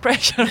most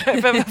pressure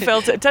I've ever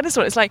felt at a tennis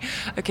court. It's like,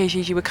 okay,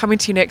 Gigi, we're coming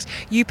to you next,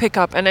 you pick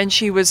up. And then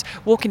she was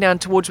walking down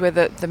towards where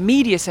the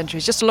media centre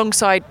is, just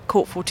alongside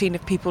court 14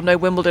 if people know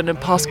Wimbledon,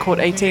 and past court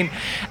 18.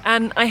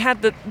 And I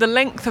had the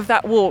length of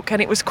that walk,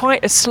 and it was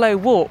quite a slow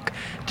walk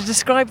to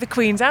describe the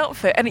Queen's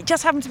outfit, and it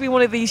just happened to be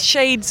one of these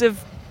shades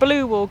of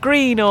blue or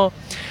green, or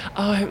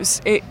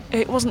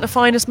it wasn't the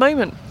finest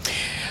moment.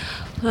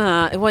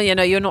 Well, you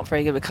know, you're not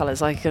very good with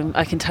colours. I can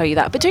tell you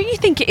that. But don't you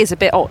think it is a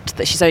bit odd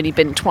that she's only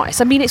been twice?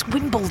 I mean, it's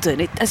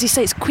Wimbledon. As you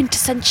say, it's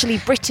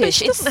quintessentially British. But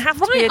she doesn't It's have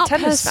to be right a up her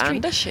tennis fan,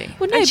 street. does she?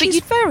 Well, no, and but she's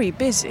you very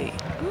busy.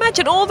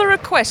 Imagine all the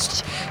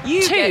requests.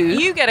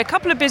 You get a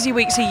couple of busy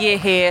weeks a year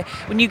here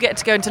when you get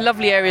to go into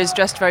lovely areas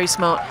dressed very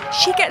smart.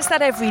 She gets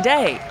that every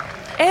day.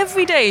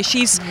 Every day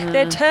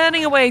they're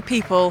turning away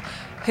people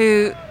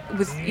who,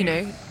 with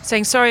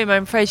saying, sorry, I'm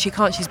afraid she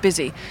can't, she's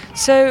busy.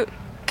 So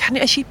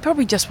she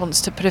probably just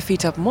wants to put her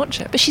feet up and watch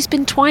it. But she's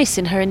been twice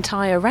in her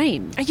entire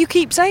reign. And you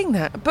keep saying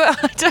that,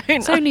 but I don't.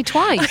 It's only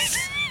twice.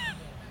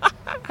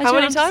 How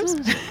many times?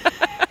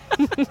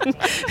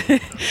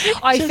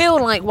 I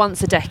feel like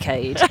once a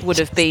decade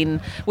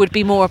would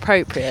be more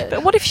appropriate.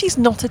 But what if she's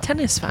not a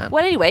tennis fan?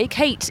 Well, anyway,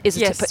 Kate is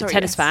a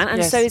tennis fan,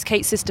 and so is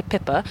Kate's sister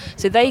Pippa.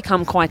 So they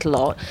come quite a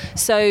lot.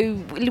 So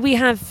we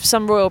have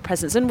some royal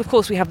presence, and of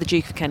course we have the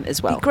Duke of Kent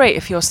as well. It'd be great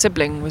if your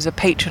sibling was a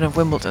patron of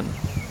Wimbledon.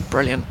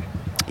 Brilliant.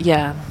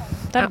 Yeah,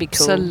 that'd be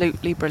cool.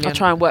 Absolutely brilliant. I'll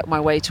try and work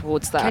my way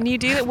towards that. Can you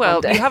do that?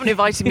 Well, you haven't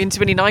invited me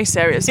into any nice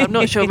areas, so I'm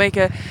not sure it'll make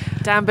a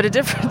damn bit of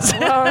difference.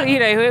 Well,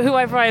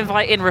 whoever I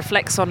invite in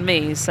reflects on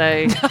me,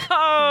 so...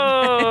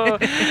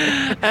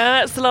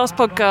 That's the last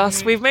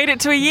podcast. We've made it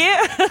to a year.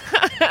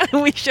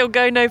 We shall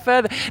go no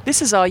further.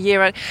 This is our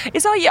year. I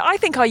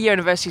think our year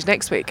anniversary is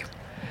next week.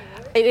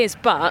 It is,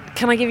 but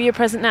can I give you a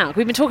present now?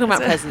 We've been talking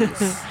about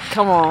presents.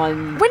 Come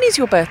on. When is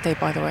your birthday,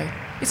 by the way?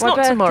 It's My not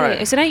birthday. tomorrow.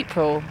 It's in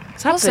April.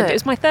 It's Was happened. it? It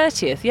was my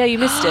 30th. Yeah, you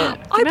missed it.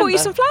 I bought you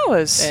some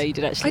flowers. Yeah, you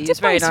did actually. I It did was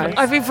very buy some. nice.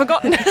 I've even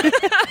forgotten.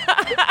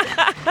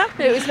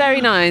 It was very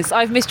nice.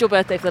 I've missed your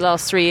birthday for the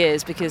last 3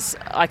 years because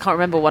I can't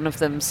remember one of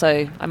them, so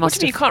I What must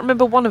do you mean you can't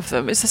remember one of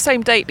them? It's the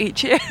same date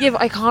each year. Yeah,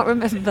 but I can't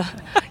remember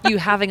you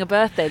having a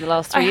birthday the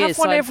last 3 I have years.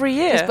 one every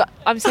year. But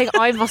I'm saying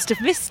I must have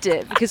missed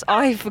it because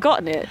I've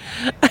forgotten it.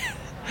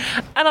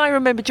 And I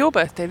remembered your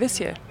birthday this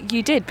year.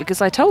 You did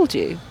because I told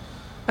you.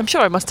 I'm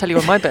sure I must tell you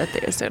when my birthday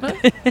is, don't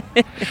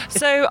I?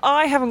 So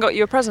I haven't got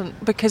you a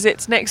present because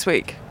it's next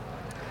week.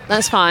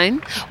 That's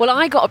fine. Well,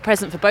 I got a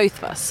present for both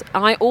of us.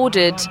 I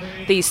ordered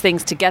these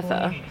things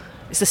together.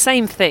 It's the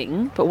same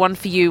thing, but one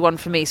for you, one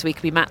for me, so we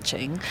could be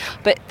matching.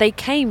 But they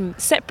came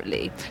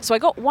separately. So I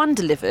got one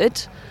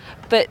delivered,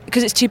 but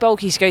because it's too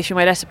bulky to go through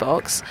my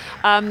letterbox.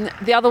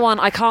 The other one,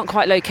 I can't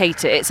quite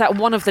locate it. It's at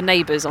one of the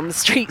neighbours on the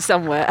street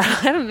somewhere. I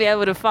haven't been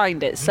able to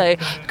find it. So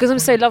because I'm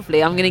so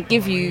lovely, I'm going to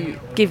give you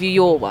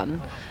your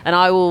one, and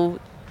I will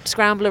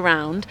scramble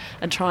around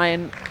and try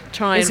and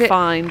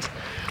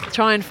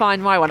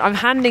find my one. I'm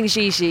handing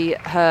Gigi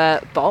her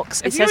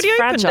box. Have you already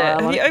opened it?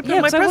 Have you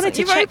opened my present?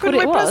 You've opened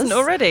my present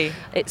already.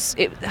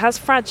 It has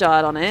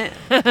fragile on it,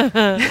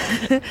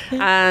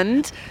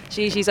 and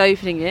Gigi's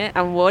opening it.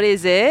 And what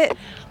is it?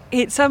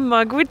 It's a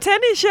mug with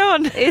tennis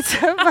on.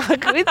 It's a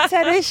mug with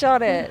tennis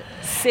on it.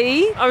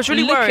 See? I was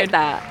really Look worried. at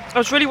that. I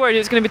was really worried it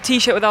was going to be a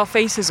T-shirt with our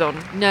faces on.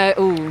 No,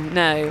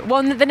 no.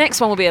 Well, the next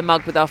one will be a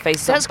mug with our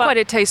faces on. That's quite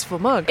a tasteful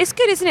mug. It's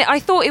good, isn't it?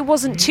 I thought it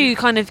wasn't too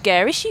kind of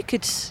garish. You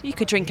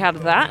could drink out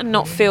of that and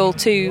not feel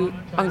too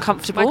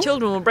uncomfortable. My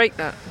children will break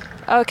that.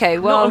 Okay,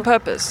 well, not on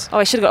purpose. Oh,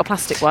 I should have got a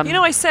plastic one. You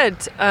know, I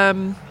said,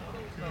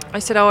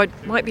 I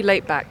might be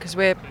late back because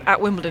we're at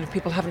Wimbledon if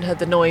people haven't heard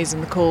the noise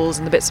and the calls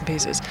and the bits and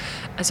pieces.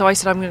 And so I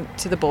said,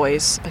 to the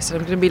boys, I'm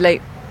going to be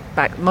late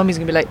back. Mummy's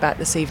going to be late back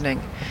this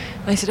evening.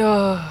 And they said,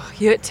 oh,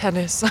 you're at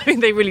tennis. I mean,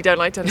 they really don't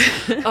like tennis.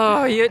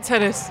 Oh, you're at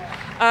tennis.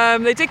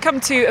 They did come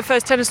to a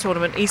first tennis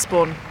tournament,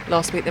 Eastbourne,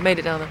 last week. They made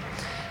it down there.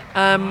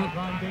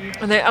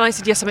 And I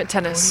said, yes, I'm at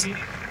tennis.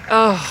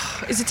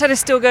 Oh, is the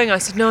tennis still going? I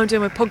said, no, I'm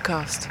doing my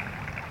podcast.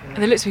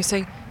 And they looked at me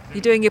saying,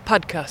 "You're doing your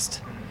podcast."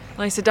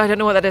 And I said, "I don't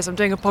know what that is. I'm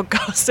doing a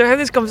podcast." So I had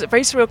this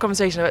very surreal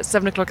conversation about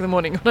 7 o'clock in the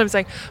morning. And I'm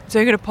saying, "I'm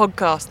doing a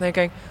podcast." And they're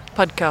going,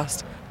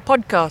 "Podcast,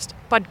 podcast,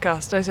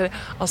 podcast." And I said,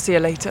 "I'll see you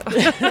later."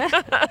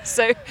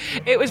 So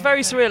it was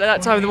very surreal at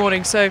that time of the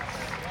morning. So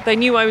they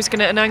knew I was going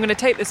to, and I'm going to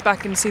take this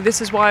back and see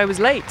this is why I was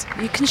late.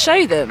 You can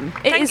show them.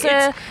 It is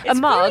a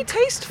mug very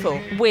tasteful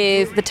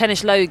with the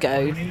tennis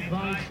logo,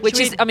 which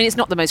is, I mean, it's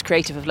not the most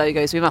creative of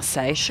logos, we must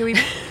say. Should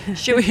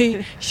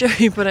we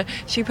put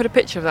a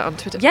picture of that on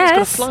Twitter? Yes,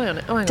 it's got a fly on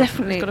it. Oh, hang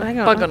definitely. On. It's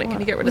got a bug on it.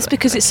 Can you get rid of It's that?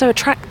 because it's so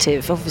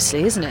attractive,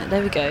 obviously, isn't it?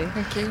 There we go.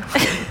 Thank you.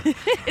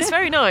 It's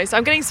very nice.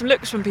 I'm getting some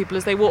looks from people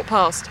as they walk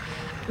past.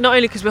 Not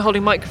only because we're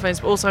holding microphones,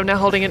 but also I'm now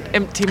holding an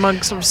empty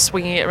mug, sort of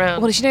swinging it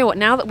around. Well, do you know what?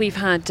 Now that we've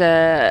had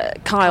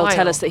Kyle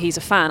tell us that he's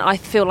a fan, I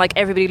feel like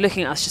everybody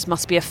looking at us just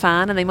must be a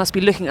fan, and they must be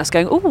looking at us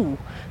going, "Ooh,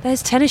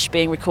 there's tennis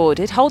being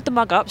recorded. Hold the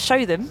mug up,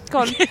 show them.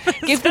 Go on,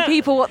 give the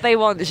people what they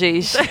want,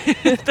 Ashish."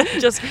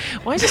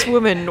 Why is this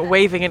woman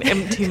waving an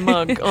empty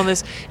mug on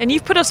this? And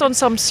you've put us on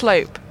some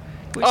slope.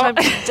 Which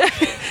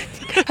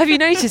Have you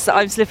noticed that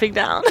I'm slipping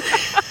down?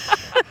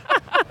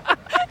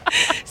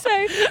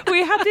 So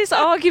we had this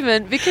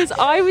argument because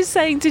I was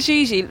saying to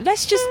Gigi,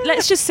 let's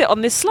just sit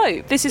on this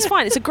slope. This is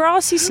fine. It's a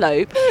grassy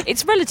slope.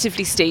 It's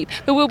relatively steep,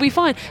 but we'll be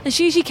fine. And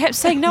Gigi kept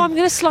saying, "No, I'm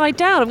going to slide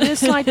down. I'm going to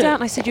slide down."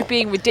 And I said, "You're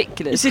being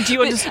ridiculous." You said, "Do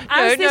you understand?"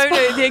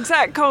 No. The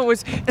exact comment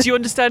was, "Do you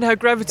understand how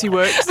gravity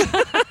works?"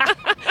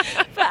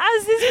 But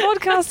as this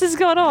podcast has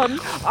gone on,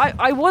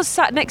 I was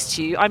sat next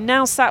to you. I'm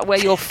now sat where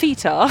your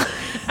feet are,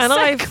 and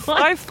I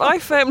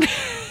firmly.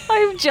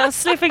 I'm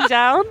just slipping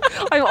down.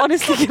 I'm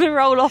honestly going to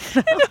roll off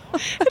now.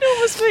 It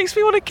almost makes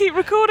me want to keep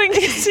recording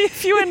to see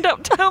if you end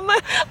up down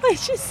there.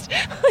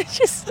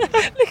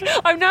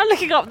 I'm now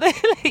looking up there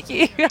at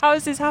you. How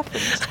has this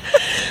happened?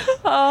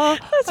 Oh,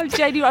 I'm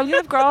genuine. I'm going to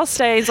have grass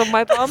stains on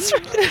my bum.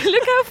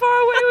 Look how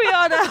far away we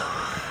are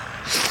now.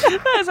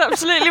 That's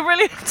absolutely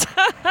brilliant.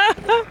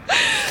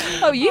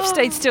 Oh, you've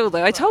stayed still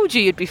though. I told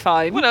you you'd be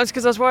fine. Well, no, it's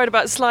because I was worried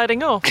about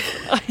sliding off.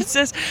 I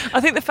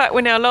think the fact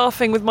we're now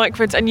laughing with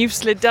microphones and you've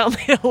slid down the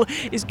hill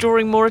is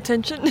drawing more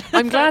attention.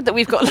 I'm glad that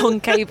we've got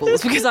long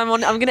cables because I'm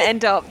going to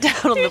end up down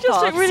on the path. You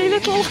just look really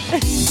little.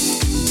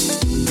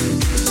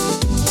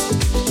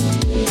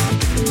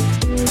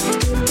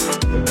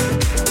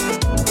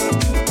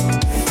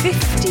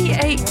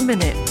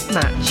 58-minute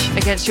match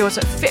against yours.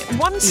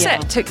 One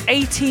set took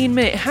 18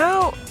 minutes.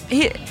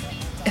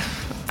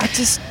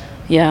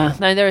 Yeah,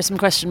 no, there are some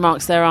question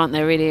marks there, aren't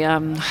there? Really, I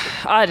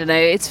don't know.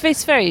 It's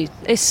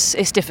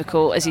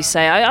difficult, as you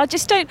say. I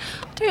just don't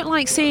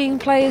like seeing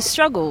players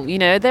struggle. You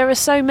know, there are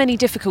so many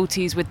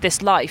difficulties with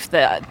this life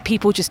that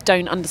people just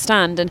don't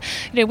understand, and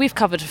you know, we've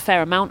covered a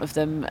fair amount of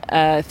them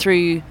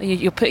through.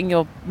 You're putting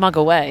your mug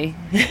away,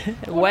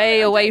 way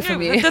away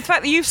from you. The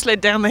fact that you've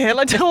slid down the hill,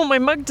 I don't want my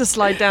mug to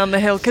slide down the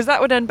hill because that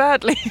would end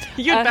badly.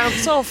 You'd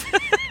bounce off.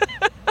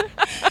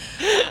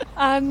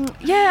 I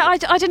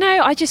don't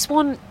know. I just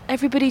want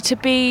everybody to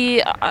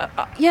be.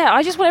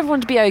 I just want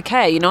everyone to be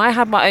okay. You know, I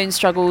had my own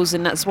struggles,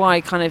 and that's why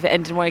I kind of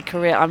ended my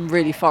career. I'm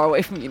really far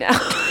away from you now.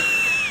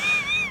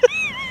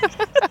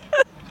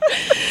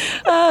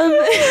 I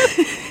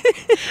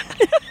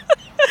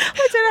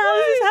don't know how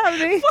this is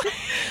happening.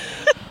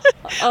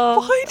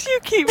 Why do you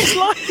keep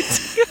sliding?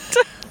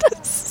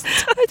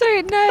 I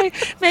don't know.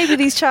 Maybe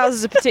these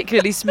trousers are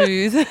particularly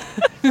smooth.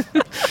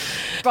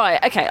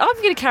 Right, okay, I'm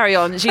going to carry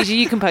on. Gigi,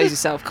 you compose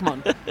yourself. Come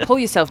on, pull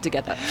yourself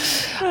together.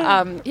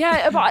 But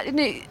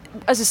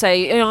as I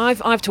say, you know,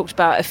 I've talked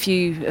about a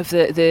few of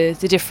the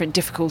different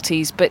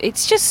difficulties, but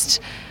it's just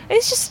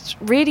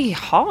really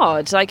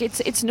hard. Like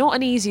it's not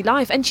an easy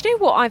life. And do you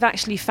know what I've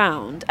actually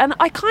found? And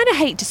I kind of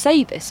hate to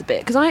say this a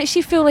bit because I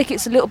actually feel like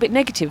it's a little bit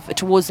negative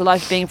towards the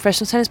life of being a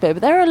professional tennis player.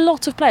 But there are a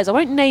lot of players. I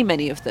won't name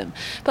any of them,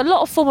 but a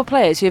lot of former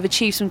players who have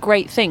achieved some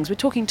great things. We're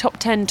talking top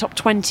 10, top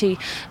 20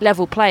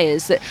 level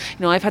players that, you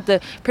know, I've had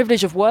the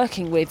privilege of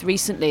working with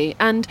recently.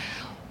 And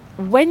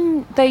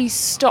when they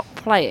stop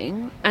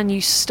playing and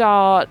you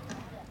start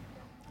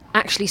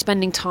actually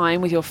spending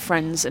time with your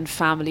friends and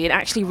family and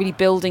actually really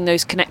building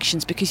those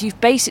connections, because you've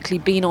basically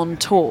been on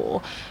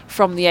tour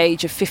from the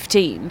age of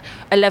 15,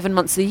 11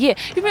 months of the year.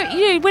 You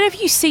know, whenever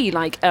you see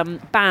like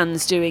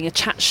bands doing a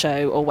chat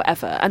show or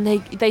whatever, and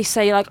they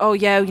say like, "Oh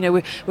yeah, you know,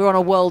 we're on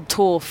a world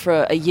tour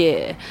for a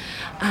year,"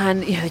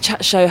 and you know, the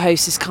chat show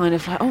host is kind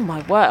of like, "Oh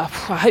my word,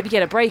 I hope you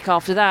get a break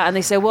after that." And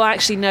they say, "Well,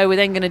 actually no, we're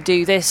then going to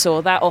do this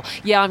or that," or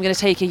 "Yeah, I'm going to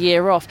take a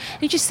year off."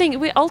 And you just think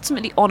we're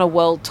ultimately on a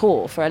world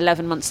tour for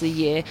 11 months of the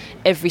year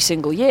every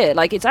single year.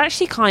 Like, it's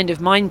actually kind of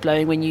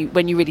mind-blowing when you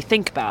really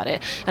think about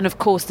it. And of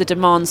course the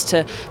demands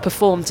to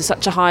perform to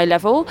such a high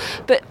level,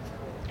 but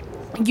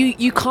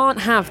you can't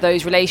have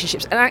those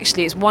relationships. And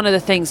actually it's one of the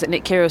things that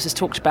Nick Kyrgios has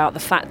talked about,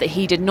 the fact that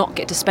he did not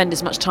get to spend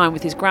as much time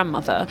with his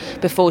grandmother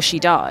before she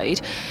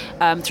died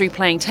through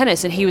playing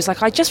tennis. And he was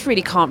like, I just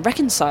really can't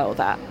reconcile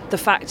that. The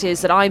fact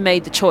is that I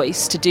made the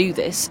choice to do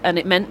this, and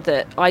it meant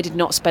that I did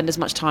not spend as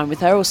much time with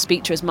her or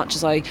speak to her as much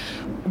as I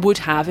would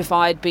have if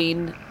I had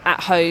been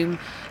at home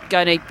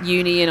going to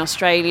uni in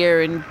Australia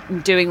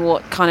and doing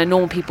what kind of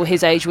normal people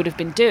his age would have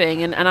been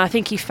doing. And I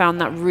think he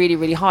found that really,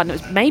 really hard.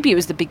 And maybe it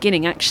was the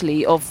beginning,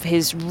 actually, of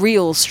his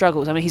real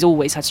struggles. I mean, he's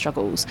always had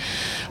struggles.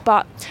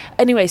 But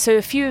anyway, so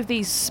a few of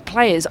these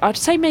players, I'd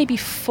say maybe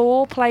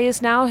 4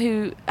 players now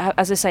who,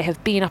 as I say,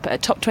 have been up at a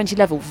top 20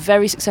 level,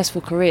 very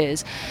successful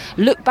careers,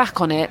 look back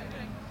on it.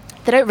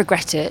 They don't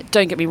regret it,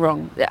 don't get me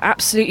wrong.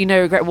 Absolutely no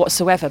regret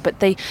whatsoever.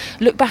 But they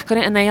look back on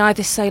it and they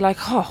either say like,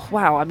 oh,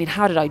 wow, I mean,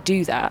 how did I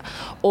do that?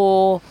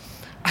 Or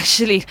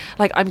actually,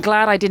 like, I'm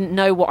glad I didn't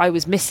know what I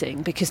was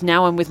missing, because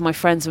now I'm with my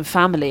friends and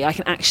family. I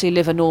can actually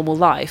live a normal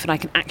life and I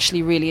can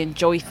actually really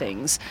enjoy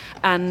things.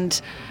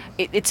 And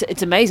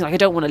it's amazing. Like, I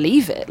don't want to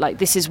leave it. Like,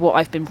 this is what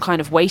I've been kind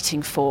of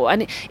waiting for.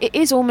 And it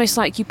is almost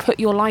like you put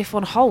your life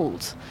on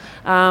hold.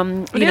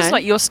 It's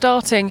like you're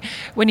starting,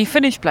 when you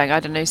finish playing, I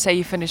don't know, say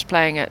you finish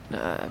playing at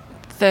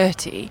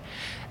 30,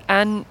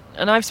 and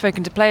I've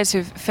spoken to players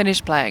who've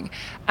finished playing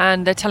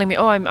and they're telling me,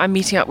 oh, I'm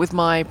meeting up with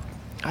my,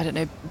 I don't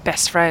know,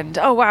 best friend.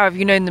 Oh, wow, have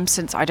you known them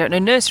since, I don't know,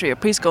 nursery or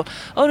preschool?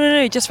 Oh,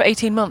 no, just for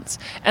 18 months.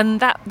 And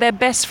that their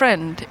best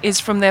friend is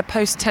from their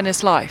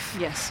post-tennis life.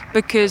 Yes.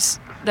 Because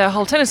their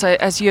whole tennis,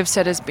 as you have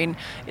said,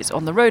 is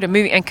on the road and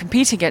moving and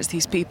competing against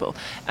these people.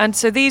 And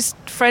so these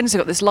friends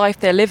who've got this life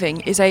they're living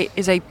is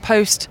a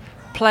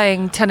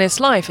post-playing tennis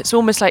life. It's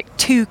almost like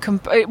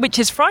which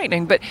is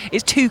frightening, but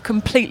it's 2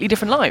 completely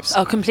different lives.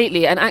 Oh,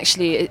 completely. And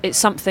actually, it's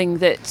something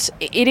that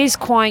it is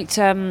quite...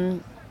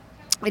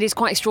 It is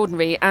quite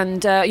extraordinary,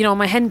 and on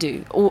my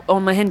Hindu,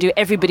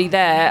 everybody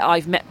there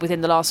I've met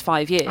within the last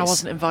 5 years. I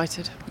wasn't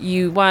invited.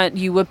 You weren't.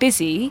 You were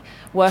busy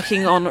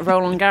working on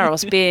Roland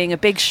Garros, being a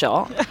big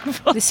shot.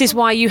 This is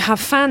why you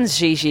have fans,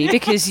 Gigi,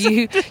 because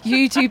you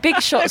do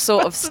big shot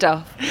sort of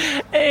stuff.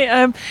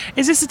 Hey,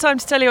 is this the time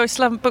to tell you I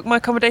still haven't booked my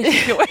accommodation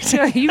for your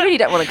wedding? You really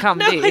don't want to come,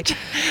 no, do you?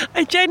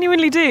 I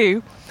genuinely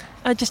do.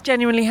 I just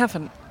genuinely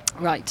haven't.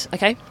 Right.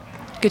 Okay.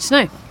 Good to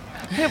know.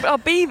 Yeah, but I'll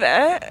be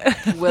there.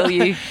 Will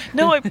you?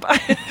 No,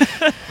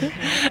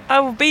 I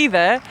will be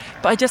there,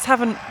 but I just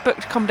haven't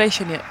booked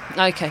accommodation yet.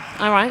 Okay,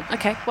 all right,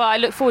 okay. Well, I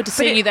look forward to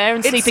seeing you there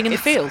and sleeping in the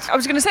field. I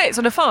was going to say, it's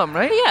on a farm,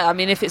 right? Yeah, I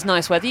mean, if it's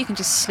nice weather, you can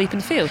just sleep in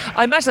the field.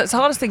 I imagine that's the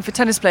hardest thing for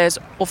tennis players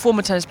or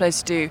former tennis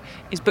players to do,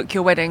 is book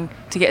your wedding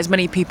to get as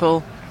many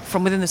people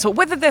from within the sport,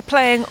 whether they're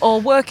playing or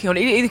working on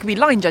it. It could be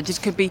line judges,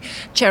 could be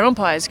chair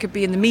umpires, could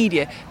be in the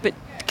media, but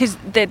because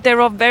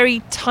there are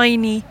very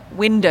tiny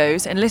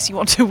windows, unless you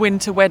want to win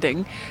to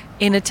wedding,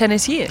 in a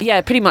tennis year. Yeah,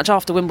 pretty much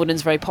after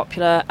Wimbledon's very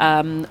popular,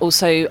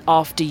 also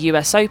after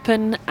US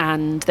Open,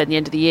 and then the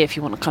end of the year if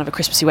you want a kind of a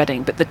Christmassy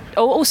wedding. But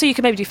also you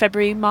can maybe do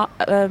February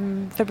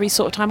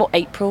sort of time, or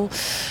April.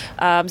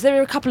 So there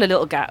are a couple of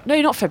little gaps. No,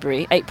 not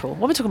February, April.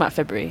 What am I talking about?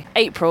 February,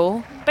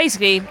 April.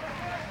 Basically.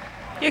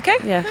 You okay?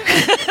 Yeah.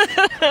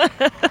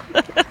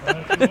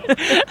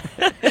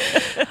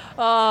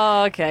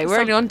 Oh, okay. We're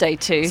only on day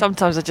 2.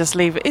 Sometimes I just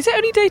leave it. Is it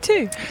only day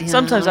 2? Yeah,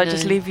 Sometimes I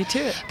just leave you to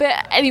it.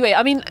 But anyway,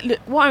 I mean, look,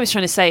 what I was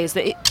trying to say is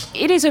that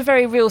it is a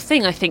very real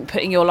thing, I think,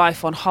 putting your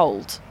life on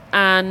hold.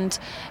 And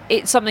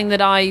it's something that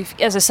I've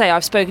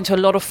spoken to a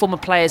lot of former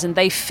players, and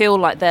they feel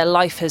like their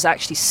life has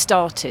actually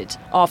started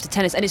after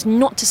tennis. And it's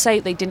not to say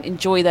they didn't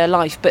enjoy their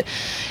life, but,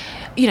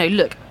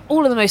 look,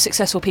 all of the most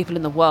successful people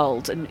in the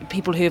world and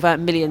people who have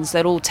earned millions,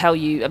 they'll all tell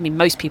you, I mean,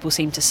 most people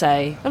seem to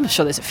say, I'm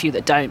sure there's a few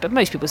that don't, but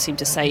most people seem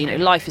to say,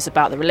 life is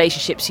about the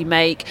relationships you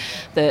make,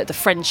 the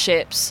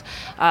friendships,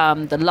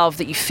 the love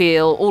that you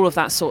feel, all of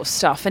that sort of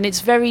stuff. And it's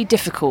very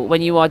difficult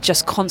when you are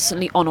just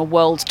constantly on a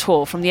world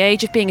tour from the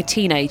age of being a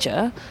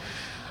teenager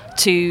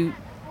to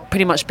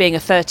pretty much being a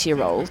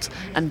 30-year-old,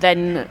 and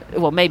then,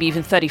 well, maybe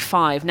even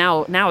 35.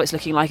 Now it's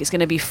looking like it's going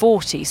to be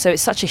 40. So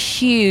it's such a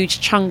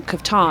huge chunk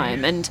of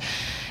time, and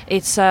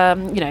it's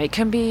it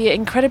can be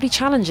incredibly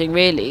challenging,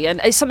 really,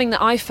 and it's something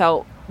that I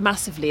felt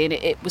massively, and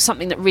it was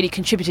something that really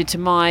contributed to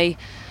my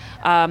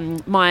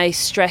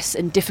stress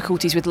and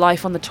difficulties with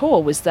life on the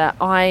tour, was that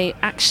I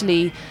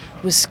actually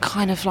was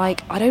kind of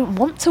like, I don't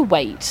want to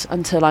wait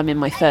until I'm in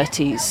my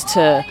 30s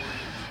to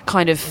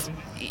kind of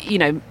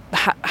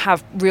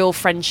have real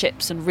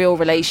friendships and real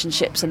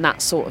relationships and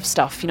that sort of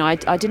stuff.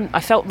 I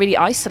felt really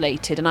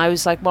isolated, and I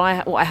was like,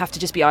 well, I have to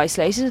just be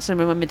isolated until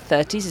I'm in my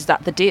mid-30s. Is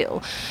that the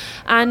deal?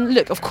 And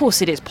look, of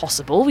course it is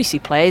possible. We see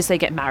players, they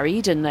get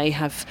married and they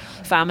have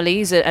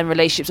families and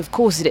relationships. Of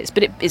course it is,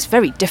 but it's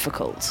very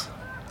difficult.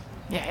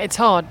 Yeah, it's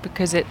hard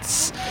because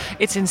it's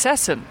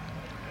incessant.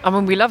 I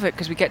mean, we love it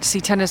because we get to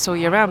see tennis all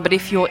year round, but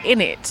if you're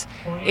in it,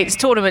 it's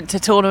tournament to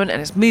tournament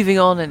and it's moving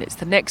on and it's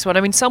the next one.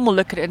 I mean, some will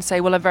look at it and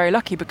say, well, I'm very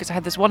lucky because I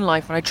had this one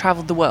life when I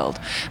travelled the world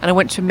and I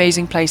went to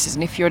amazing places,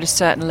 and if you're at a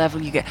certain level,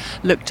 you get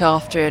looked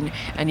after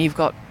and you've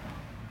got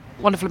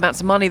wonderful amounts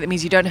of money. That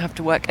means you don't have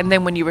to work, and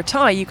then when you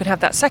retire, you can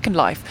have that second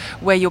life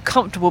where you're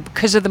comfortable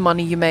because of the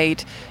money you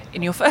made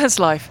in your first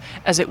life,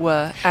 as it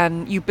were,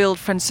 and you build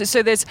friends.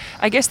 So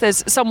I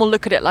guess some will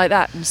look at it like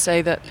that and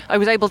say that I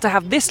was able to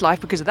have this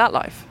life because of that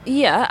life.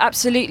 Yeah,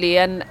 absolutely.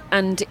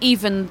 And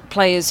even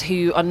players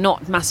who are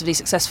not massively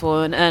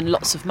successful and earn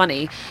lots of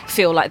money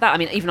feel like that. I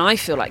mean, even I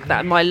feel like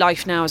that. In my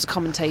life now as a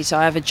commentator,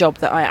 I have a job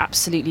that I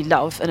absolutely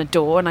love and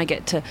adore, and I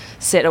get to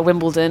sit at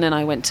Wimbledon, and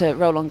I went to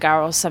Roland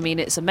Garros. I mean,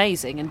 it's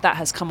amazing, and that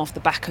has come off the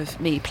back of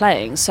me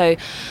playing. So,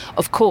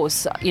 of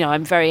course,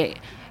 I'm very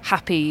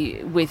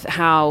happy with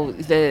how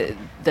the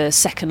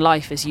second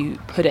life, as you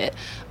put it,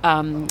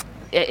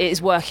 it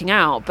is working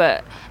out.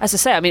 But as I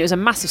say, I mean, it was a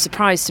massive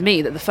surprise to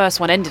me that the first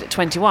one ended at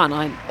 21.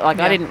 I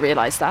didn't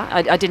realise that.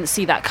 I didn't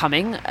see that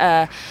coming.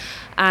 So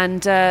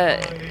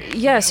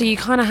you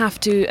kind of have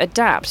to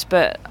adapt.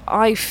 But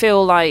I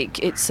feel like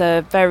it's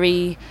a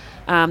very...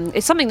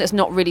 it's something that's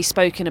not really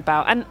spoken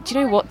about. And do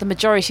you know what? The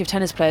majority of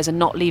tennis players are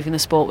not leaving the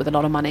sport with a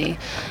lot of money.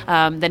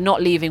 They're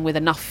not leaving with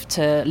enough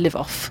to live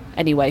off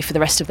anyway for the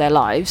rest of their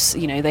lives.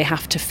 They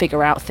have to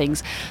figure out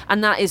things.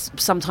 And that is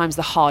sometimes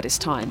the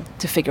hardest time,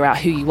 to figure out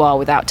who you are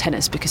without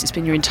tennis, because it's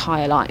been your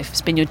entire life.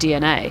 It's been your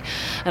DNA.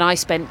 And I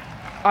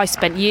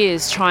spent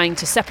years trying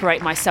to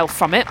separate myself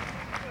from it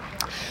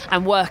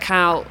and work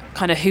out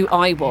kind of who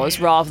I was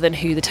rather than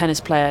who the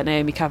tennis player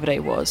Naomi Cavaday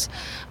was.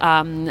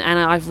 And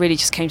I've really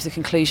just came to the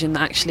conclusion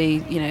that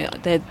actually,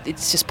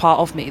 it's just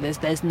part of me.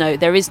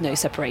 There is no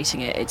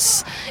separating it.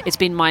 It's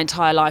been my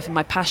entire life and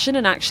my passion.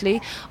 And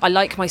actually, I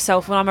like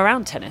myself when I'm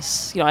around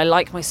tennis. I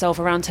like myself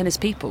around tennis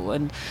people,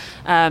 and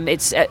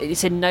it's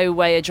in no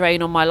way a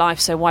drain on my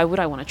life. So why would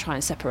I want to try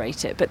and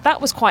separate it? But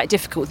that was quite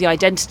difficult. The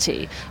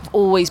identity of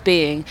always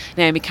being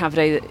Naomi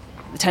Cavaday,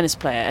 the tennis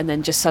player, and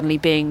then just suddenly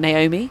being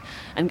Naomi.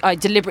 And I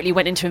deliberately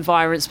went into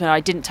environments where I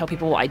didn't tell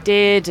people what I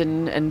did,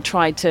 and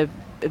tried to...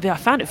 I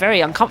found it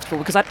very uncomfortable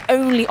because I'd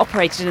only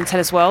operated in the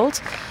tennis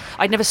world.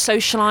 I'd never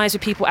socialised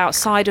with people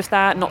outside of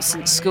that, not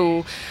since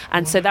school.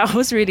 And so that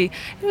was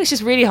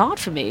just really hard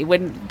for me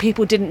when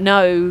people didn't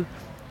know.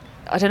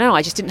 I don't know,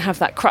 I just didn't have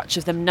that crutch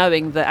of them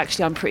knowing that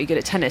actually I'm pretty good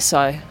at tennis.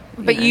 So,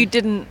 But you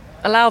didn't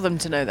allow them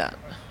to know that?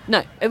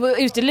 No, it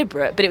was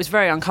deliberate, but it was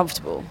very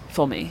uncomfortable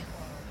for me.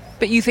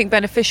 But you think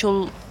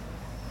beneficial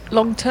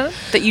long term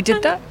that you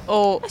did that?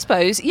 Or I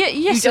suppose, yes.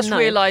 You just and no.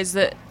 realised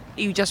that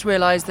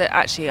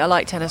actually I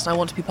like tennis and I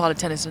want to be part of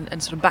tennis,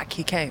 and sort of back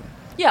you came.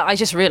 Yeah, I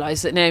just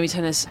realised that Naomi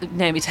Tennis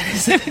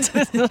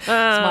it's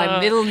my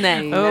middle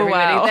name. Oh,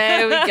 everybody. wow.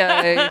 There we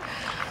go.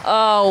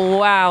 Oh,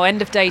 wow,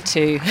 end of day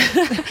 2.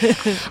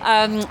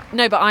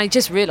 No, but I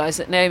just realised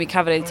that Naomi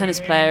Cavaday, the tennis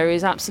player,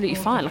 is absolutely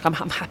fine. Like, I'm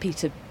happy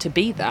to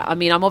be that. I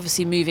mean, I'm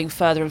obviously moving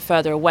further and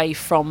further away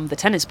from the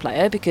tennis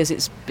player because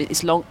it's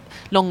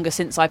longer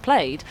since I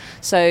played.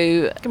 So...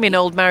 You're going to be an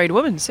old married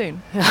woman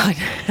soon.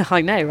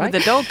 I know, right?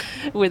 With a dog.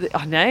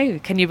 I know,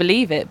 can you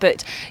believe it?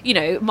 But,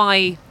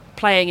 my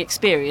playing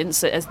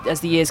experience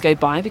as the years go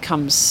by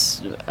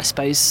becomes, I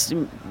suppose,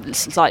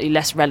 slightly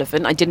less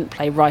relevant. I didn't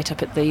play right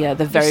up at the very,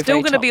 very You're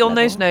still going to be on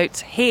level. those notes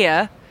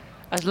here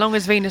as long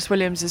as Venus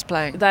Williams is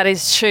playing. That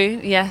is true,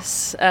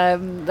 yes.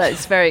 That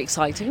is very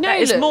exciting. That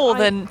is more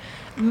than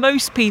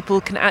most people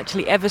can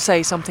actually ever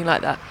say something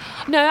like that.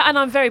 No, and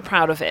I'm very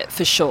proud of it,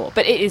 for sure.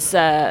 But it is,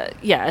 as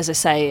I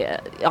say,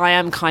 I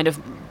am kind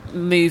of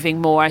moving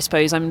more. I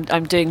suppose I'm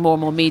doing more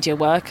and more media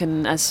work,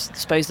 and I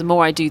suppose the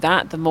more I do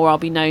that, the more I'll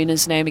be known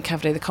as Naomi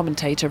Cavaday, the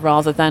commentator,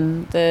 rather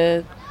than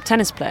the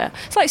tennis player.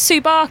 It's like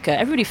Sue Barker.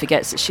 Everybody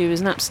forgets that she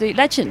was an absolute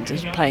legend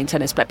as playing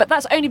tennis player, but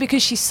that's only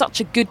because she's such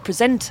a good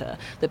presenter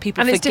that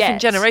people forget. And it's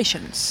different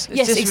generations.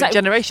 Yes, exactly.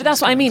 Generations. But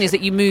that's what I mean, is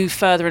that you move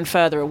further and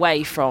further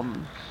away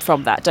from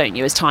that, don't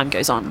you, as time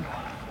goes on.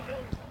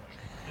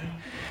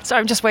 So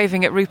I'm just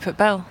waving at Rupert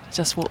Bell.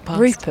 Just walked past.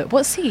 Rupert,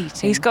 what's he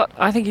eating?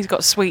 I think he's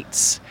got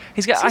sweets.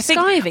 He's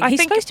skiving.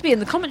 He's supposed to be in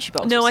the commentary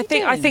box. No, I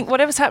think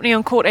whatever's happening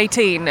on court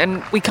 18,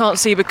 and we can't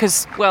see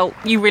because, well,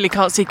 you really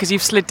can't see because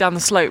you've slid down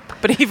the slope.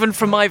 But even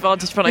from my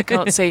vantage point, I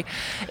can't see.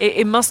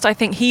 He must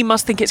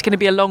think it's going to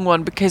be a long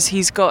one because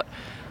he's got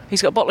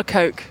a bottle of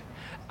Coke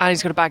and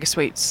he's got a bag of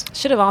sweets.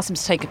 Should have asked him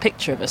to take a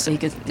picture of us so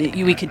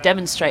we could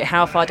demonstrate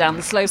how far down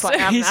the slope I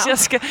am now.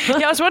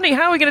 I was wondering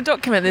how are we going to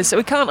document this. So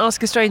we can't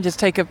ask a stranger to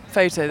take a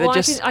photo.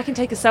 I can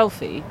take a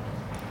selfie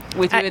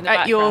with you in the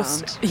background.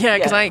 Yours,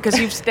 because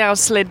you've now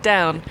slid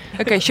down.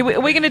 Okay, we're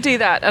going to do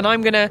that, and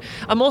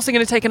I'm also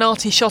going to take an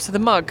arty shot of the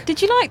mug.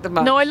 Did you like the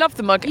mug? No, I love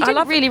the mug. You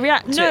didn't really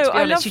react to it, to be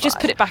honest. You just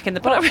put it back in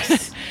the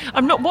box.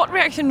 I'm not. What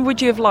reaction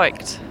would you have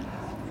liked?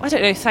 I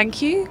don't know,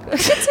 thank you. I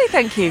did say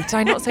thank you. Did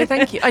I not say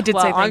thank you? I did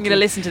say thank you. I'm going to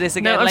listen to this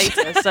again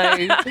later, so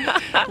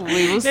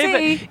we will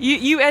see. But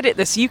you edit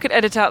this. You could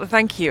edit out the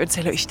thank you and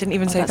say, look, she didn't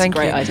even say thank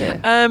you. That's a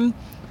great idea.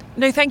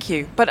 No, thank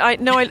you. But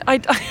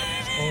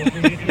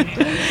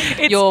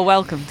You're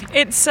welcome.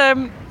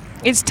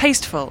 It's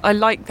tasteful. I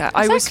like that.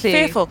 Exactly. I was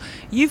fearful.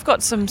 You've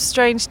got some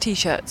strange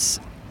T-shirts.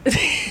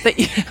 That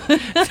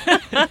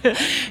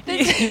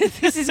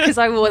This is because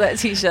I wore that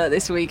T-shirt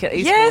this week at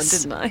Eastbourne,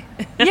 didn't I?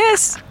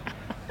 Yes.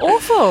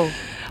 Awful.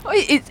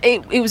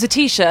 It was a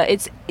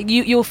T-shirt.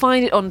 You'll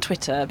find it on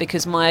Twitter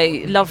because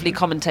my lovely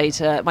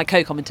commentator, my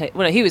co-commentator,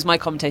 well, no, he was my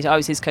commentator, I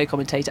was his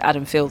co-commentator,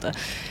 Adam Fielder.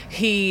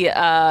 He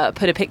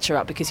put a picture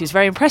up because he was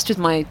very impressed with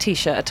my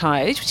T-shirt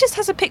attire. It just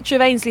has a picture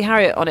of Ainsley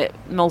Harriott on it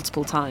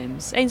multiple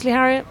times. Ainsley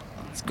Harriott,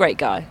 it's a great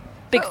guy.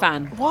 Big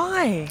fan.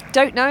 Why?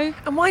 Don't know.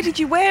 And why did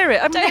you wear it?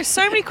 I mean, I have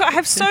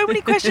so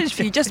many questions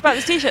for you just about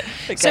this T-shirt.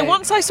 Okay. So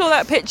once I saw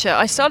that picture,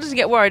 I started to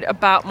get worried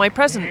about my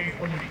present.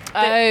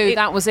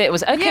 That was it.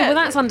 Okay, Yeah. well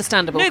that's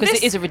understadable No, because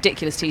this- it is a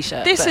ridiculous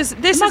T-shirt. This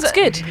the mug's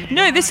good.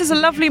 No, this is a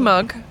lovely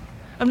mug.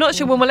 I'm not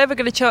sure when we'll ever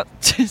get a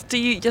chance to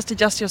you just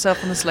adjust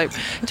yourself on the slope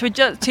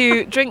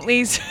to drink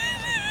these.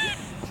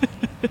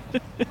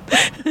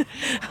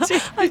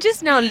 I'm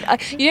just now.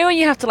 You know when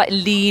you have to like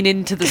lean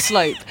into the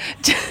slope.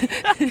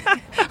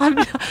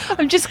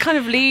 I'm just kind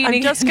of leaning.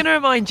 I'm just going to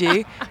remind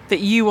you that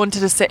you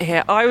wanted to sit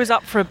here. I was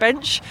up for a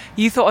bench.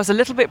 You thought I was a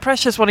little bit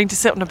precious wanting to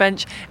sit on a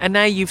bench, and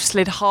now you've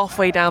slid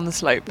halfway down the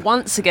slope.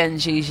 Once again,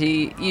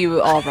 Gigi,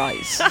 you are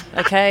right.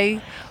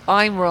 Okay,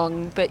 I'm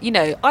wrong, but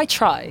I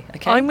try.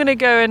 Okay, I'm going to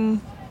go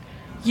and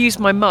use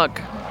my mug.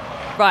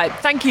 right.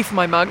 Thank you for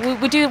my mug.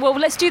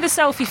 Let's do the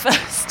selfie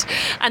first,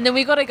 and then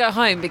we've got to go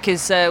home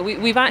because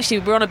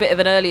we're on a bit of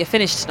an earlier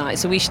finish tonight,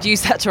 so we should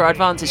use that to our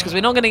advantage because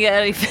we're not going to get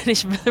early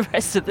finish for the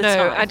rest of the No,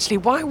 time. actually,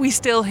 why are we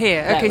still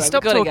here? Yeah, Okay, right,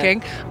 stop we've gotta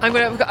talking.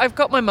 I've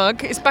got my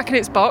mug. It's back in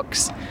its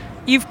box.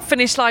 You've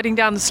finished sliding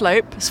down the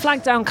slope. Let's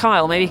flag down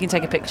Kyle. Maybe he can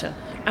take a picture.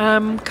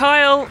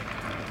 Kyle.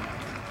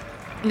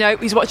 No,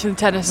 he's watching the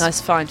tennis. That's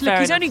fine. Look, Fair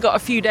he's enough. only got a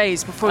few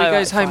days before he Oh,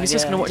 goes right, home. fine, He's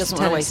just going to watch doesn't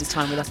the want to tennis. waste his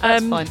time with us.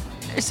 That's fine.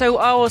 So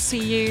I will see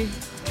you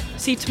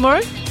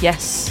tomorrow.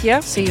 Yes. Yeah.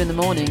 See you in the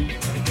morning.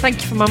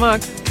 Thank you for my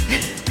mug.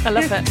 I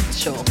love it.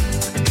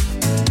 Sure.